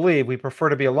least believe we prefer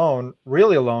to be alone,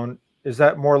 really alone, is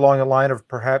that more along the line of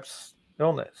perhaps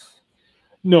illness?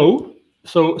 No,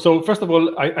 So first of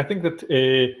all, I think that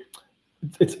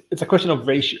it's a question of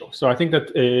ratio. So I think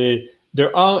that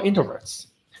there are introverts,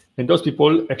 and those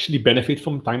people actually benefit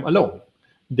from time alone.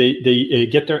 They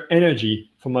get their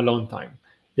energy from alone time.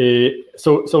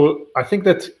 So I think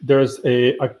that there's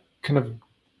a kind of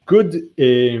good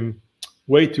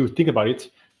way to think about it,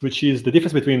 which is the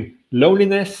difference between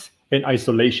loneliness and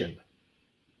isolation.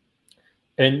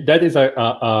 And that is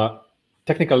a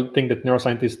technical thing that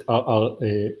neuroscientists are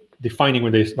defining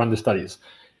when they run the studies.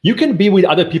 You can be with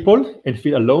other people and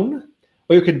feel alone,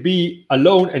 or you can be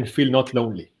alone and feel not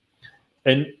lonely.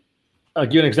 And I'll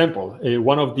give you an example.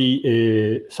 One of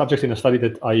the subjects in a study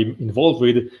that I'm involved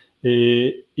with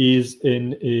is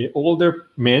an older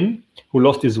man who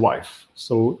lost his wife.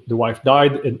 So the wife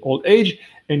died in old age,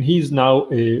 and he's now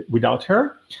without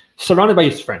her, surrounded by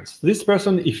his friends. This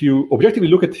person, if you objectively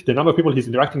look at the number of people he's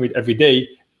interacting with every day,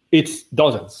 it's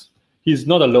dozens. He's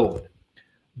not alone.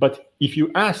 But if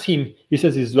you ask him, he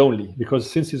says he's lonely because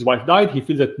since his wife died, he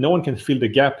feels that no one can fill the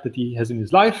gap that he has in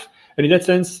his life. And in that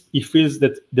sense, he feels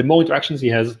that the more interactions he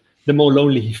has, the more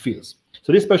lonely he feels.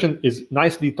 So this person is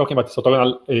nicely talking about the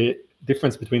orthogonal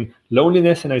difference between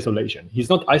loneliness and isolation. He's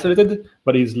not isolated,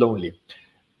 but he's lonely.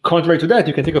 Contrary to that,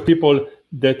 you can think of people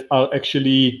that are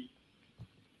actually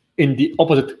in the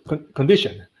opposite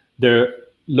condition. They're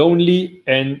lonely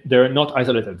and they're not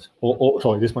isolated.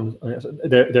 Sorry, this one,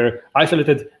 they're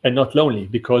isolated and not lonely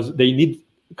because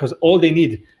all they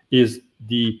need is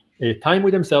the time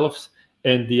with themselves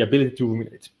and the ability to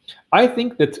ruminate. I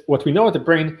think that what we know of the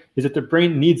brain is that the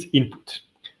brain needs input.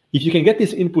 If you can get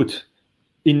this input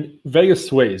in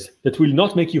various ways that will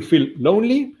not make you feel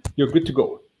lonely, you're good to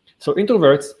go. So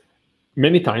introverts,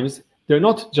 many times, they're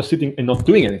not just sitting and not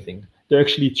doing anything. They're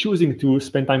actually choosing to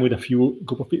spend time with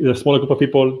a smaller group of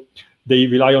people. They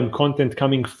rely on content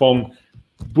coming from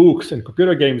books and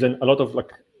computer games, and a lot of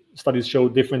studies show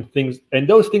different things. And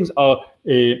those things are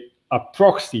a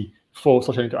proxy for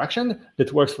social interaction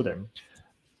that works for them.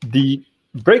 The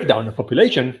breakdown of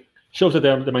population shows that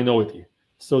they're the minority.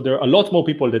 So there are a lot more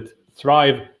people that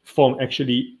thrive from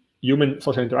actually human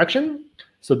social interaction.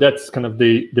 So that's kind of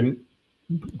the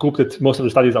group that most of the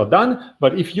studies are done.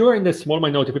 But if you're in the small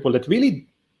minority of people that really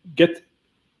get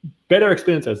better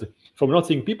experiences from not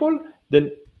seeing people,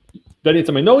 then it's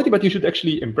a minority, but you should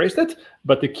actually embrace that.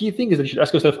 But the key thing is that you should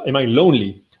ask yourself, am I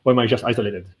lonely or am I just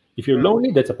isolated? If you're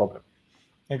lonely, that's a problem.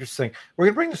 Interesting. We're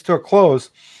going to bring this to a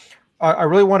close. I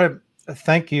really want to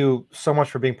thank you so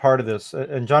much for being part of this.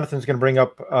 And Jonathan's going to bring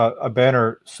up a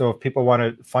banner. So if people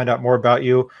want to find out more about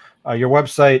you, your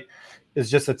website is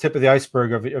just the tip of the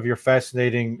iceberg of your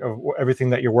fascinating, of everything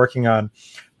that you're working on.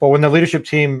 But when the leadership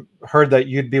team heard that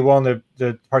you'd be willing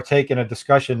to partake in a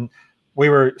discussion, we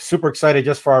were super excited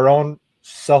just for our own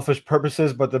selfish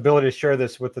purposes, but the ability to share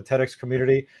this with the TEDx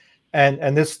community.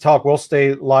 And this talk will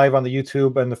stay live on the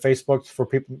YouTube and the Facebook for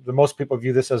people. The most people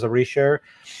view this as a reshare.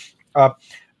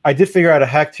 I did figure out a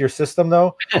hack to your system,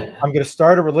 though. I'm going to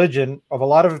start a religion of a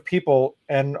lot of people,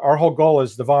 and our whole goal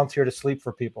is to volunteer to sleep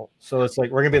for people. So it's like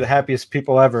we're going to be the happiest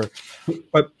people ever.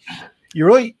 But you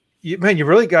really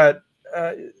got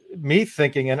me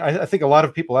thinking, and I think a lot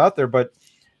of people out there. But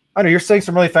I know you're saying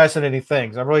some really fascinating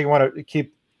things. I really want to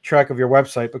keep track of your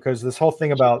website because this whole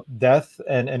thing about death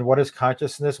and what is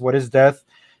consciousness, what is death.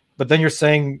 But then you're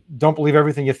saying, don't believe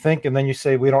everything you think. And then you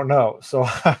say, we don't know. So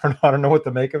I don't know what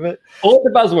to make of it. All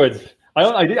the buzzwords.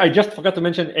 I just forgot to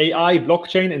mention AI,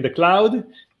 blockchain, and the cloud,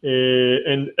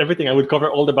 and everything. I would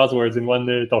cover all the buzzwords in one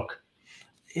talk.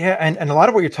 Yeah, and a lot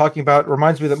of what you're talking about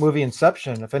reminds me of the movie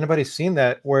Inception. If anybody's seen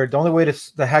that, where the only way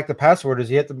to hack the password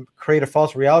is you have to create a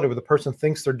false reality where the person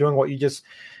thinks they're doing what you just...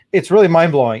 It's really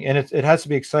mind-blowing. And it has to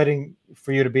be exciting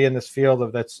for you to be in this field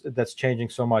of that's changing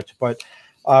so much. But...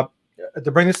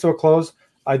 to bring this to a close,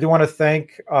 I do want to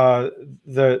thank our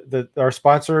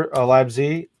sponsor,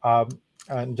 LabZ,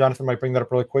 and Jonathan might bring that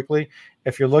up really quickly.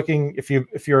 If you're looking,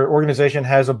 if your organization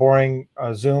has a boring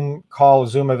Zoom call,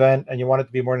 Zoom event, and you want it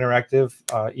to be more interactive,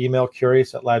 email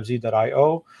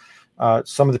curious@labz.io.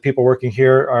 Some of the people working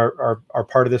here are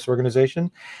part of this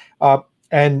organization.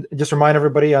 And just remind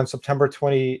everybody, on September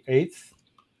 28th,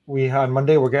 on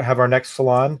Monday, we're going to have our next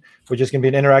salon, which is going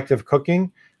to be an interactive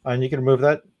cooking. And you can remove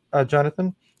that,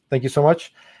 Jonathan. Thank you so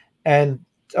much. And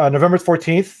November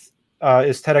 14th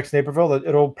is TEDx Naperville.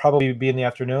 It'll probably be in the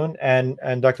afternoon. And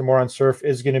Dr. Moran Surf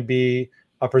is going to be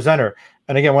a presenter.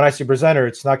 And again, when I say presenter,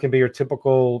 it's not going to be your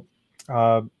typical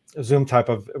Zoom type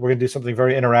of, we're going to do something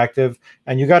very interactive.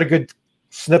 And you got a good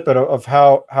snippet of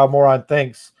how Moran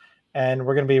thinks. And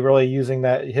we're going to be really using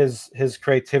that, his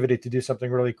creativity to do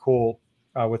something really cool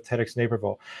with TEDx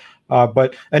Naperville.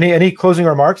 But any closing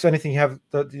remarks? Anything you have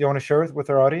that you want to share with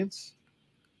our audience?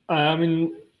 I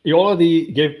mean, you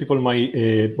already gave people my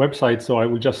website, so I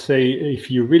will just say, if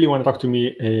you really want to talk to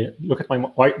me, look at my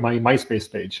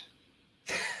MySpace page.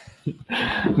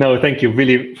 No, thank you,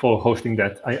 really, for hosting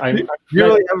that. You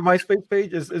really have a MySpace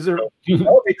page? Is there? That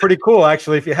would be pretty cool,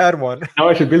 actually, if you had one. Now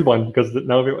I should build one, because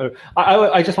now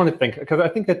I just want to thank, because I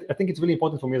think it's really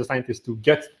important for me as a scientist to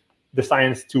get the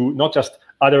science to not just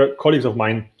other colleagues of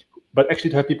mine, but actually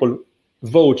to have people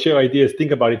vote, share ideas,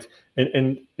 think about it,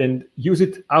 and use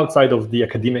it outside of the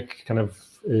academic kind of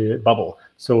bubble.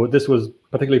 So this was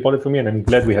particularly important for me, and I'm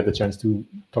glad we had the chance to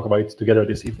talk about it together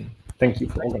this evening. Thank you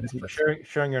for organizing that.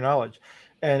 Sharing your knowledge.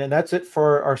 And that's it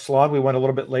for our salon. We went a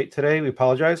little bit late today. We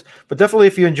apologize. But definitely,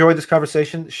 if you enjoyed this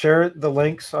conversation, share the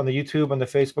links on the YouTube and the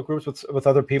Facebook groups with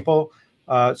other people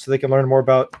so they can learn more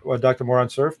about what Dr. Moran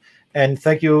served. And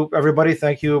thank you, everybody.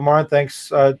 Thank you, Moran.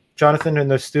 Thanks, Jonathan, in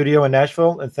the studio in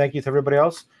Nashville. And thank you to everybody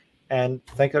else. And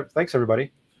thanks,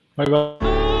 everybody. Bye-bye.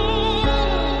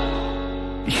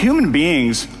 Human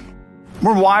beings,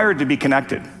 we're wired to be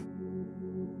connected.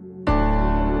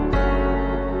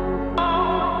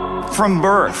 From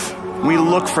birth, we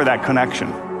look for that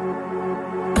connection.